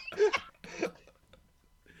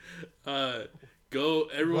 go Run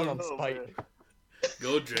everyone on spite. man.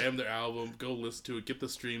 go jam their album, go listen to it, get the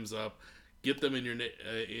streams up, get them in your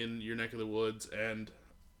neck of the woods. And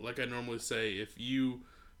like I normally say, if you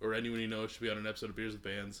or anyone you know should be on an episode of Beers with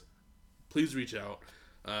Bands, please reach out.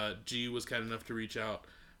 G was kind enough to reach out.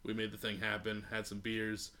 We made the thing happen, had some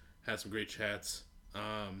beers, had some great chats.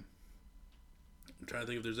 I'm trying to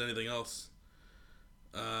think if there's anything else.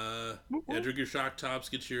 Yeah, drink your shock tops,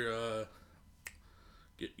 get your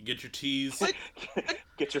Get your teas.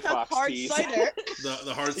 Get your Have Fox hard teas. cider.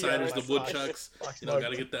 The hard Yeah, ciders, my the Fox- woodchucks. Fox You know, mug.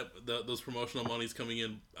 gotta get those promotional monies coming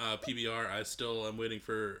in. PBR. I still am waiting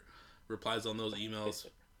for replies on those emails.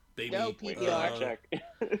 Baby. No Wait for PBR. my check.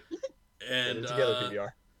 And Get it together,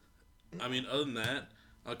 PBR. I mean, other than that,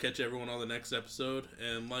 I'll catch everyone on the next episode.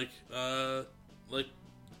 And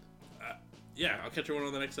yeah, I'll catch everyone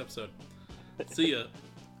on the next episode. See ya.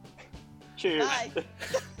 Cheers. Bye.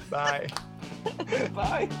 Bye.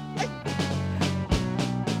 Bye.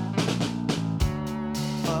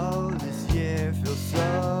 Oh, this year feels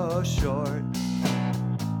so short,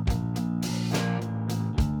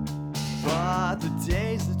 but the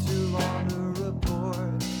days are too long to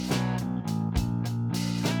report.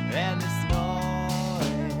 And this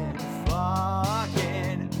annoying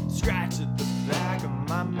fucking scratch at the back of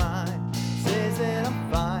my mind says that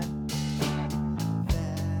I'm fine.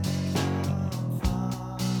 That I'm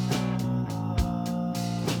fine.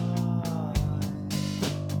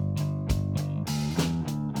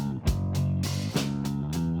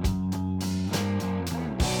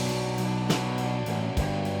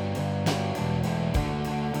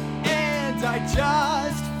 And I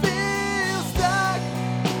just feel stuck.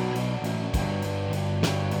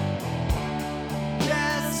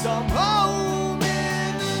 Yes, I'm home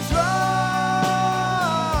in this run.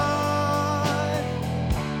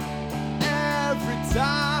 Every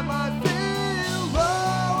time I feel low,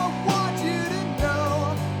 I want you to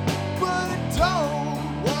know, but I don't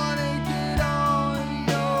wanna get on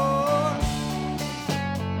your.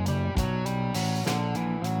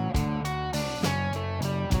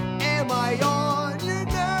 Am I on your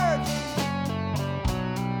nerves?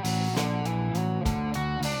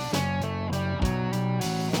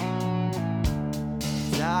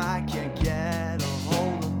 I can't get a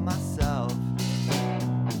hold of myself.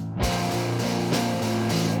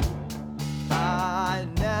 I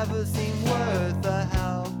never seem worth the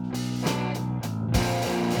help.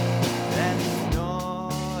 And it's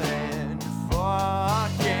annoying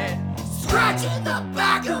fucking scratch in the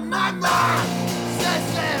back of my mind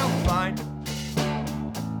says that I'm fine.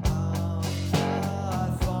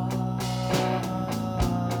 I'm fine.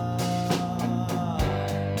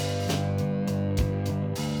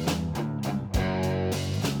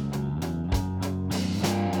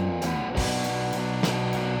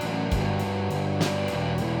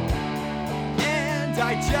 And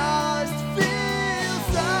I just feel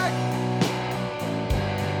stuck.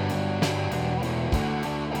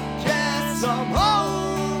 Guess I'm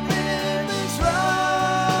home in this run.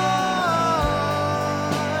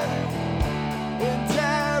 And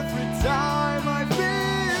every time I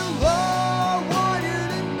feel low, I want you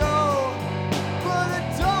to know, but I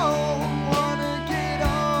don't wanna get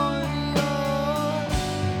on yours.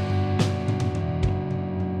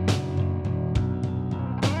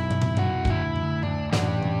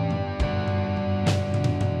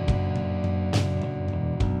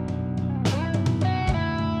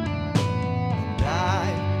 And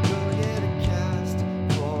I will get a cast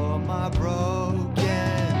for my broken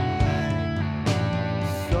leg.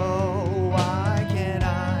 So why can't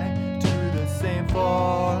I do the same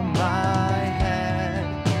for my head?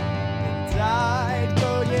 And I'd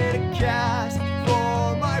go get a cast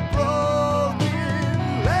for my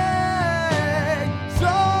broken leg. So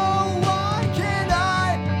why can't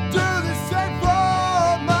I do the same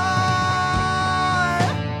for my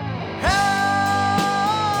head?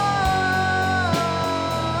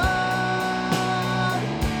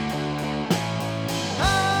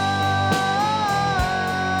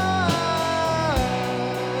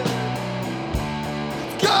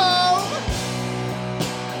 Let's go!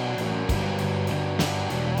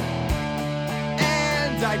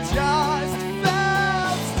 And I just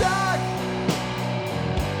felt stuck.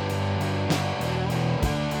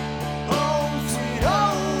 Home sweet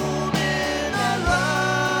home in a run.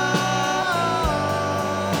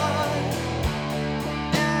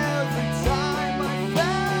 Every time I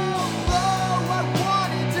felt low, I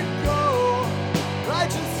wanted to go. I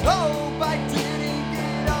just hope I didn't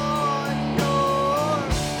get on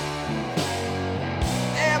yours.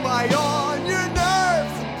 Am I on your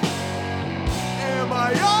nerves? Am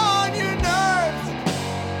I on your nerves?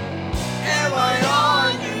 Am I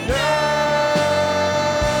on your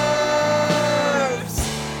nerves?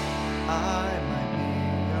 I might be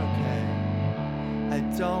okay. I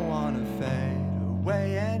don't want to fade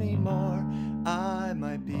away anymore. I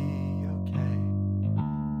might be okay.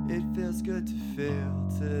 It feels good to feel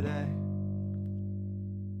today.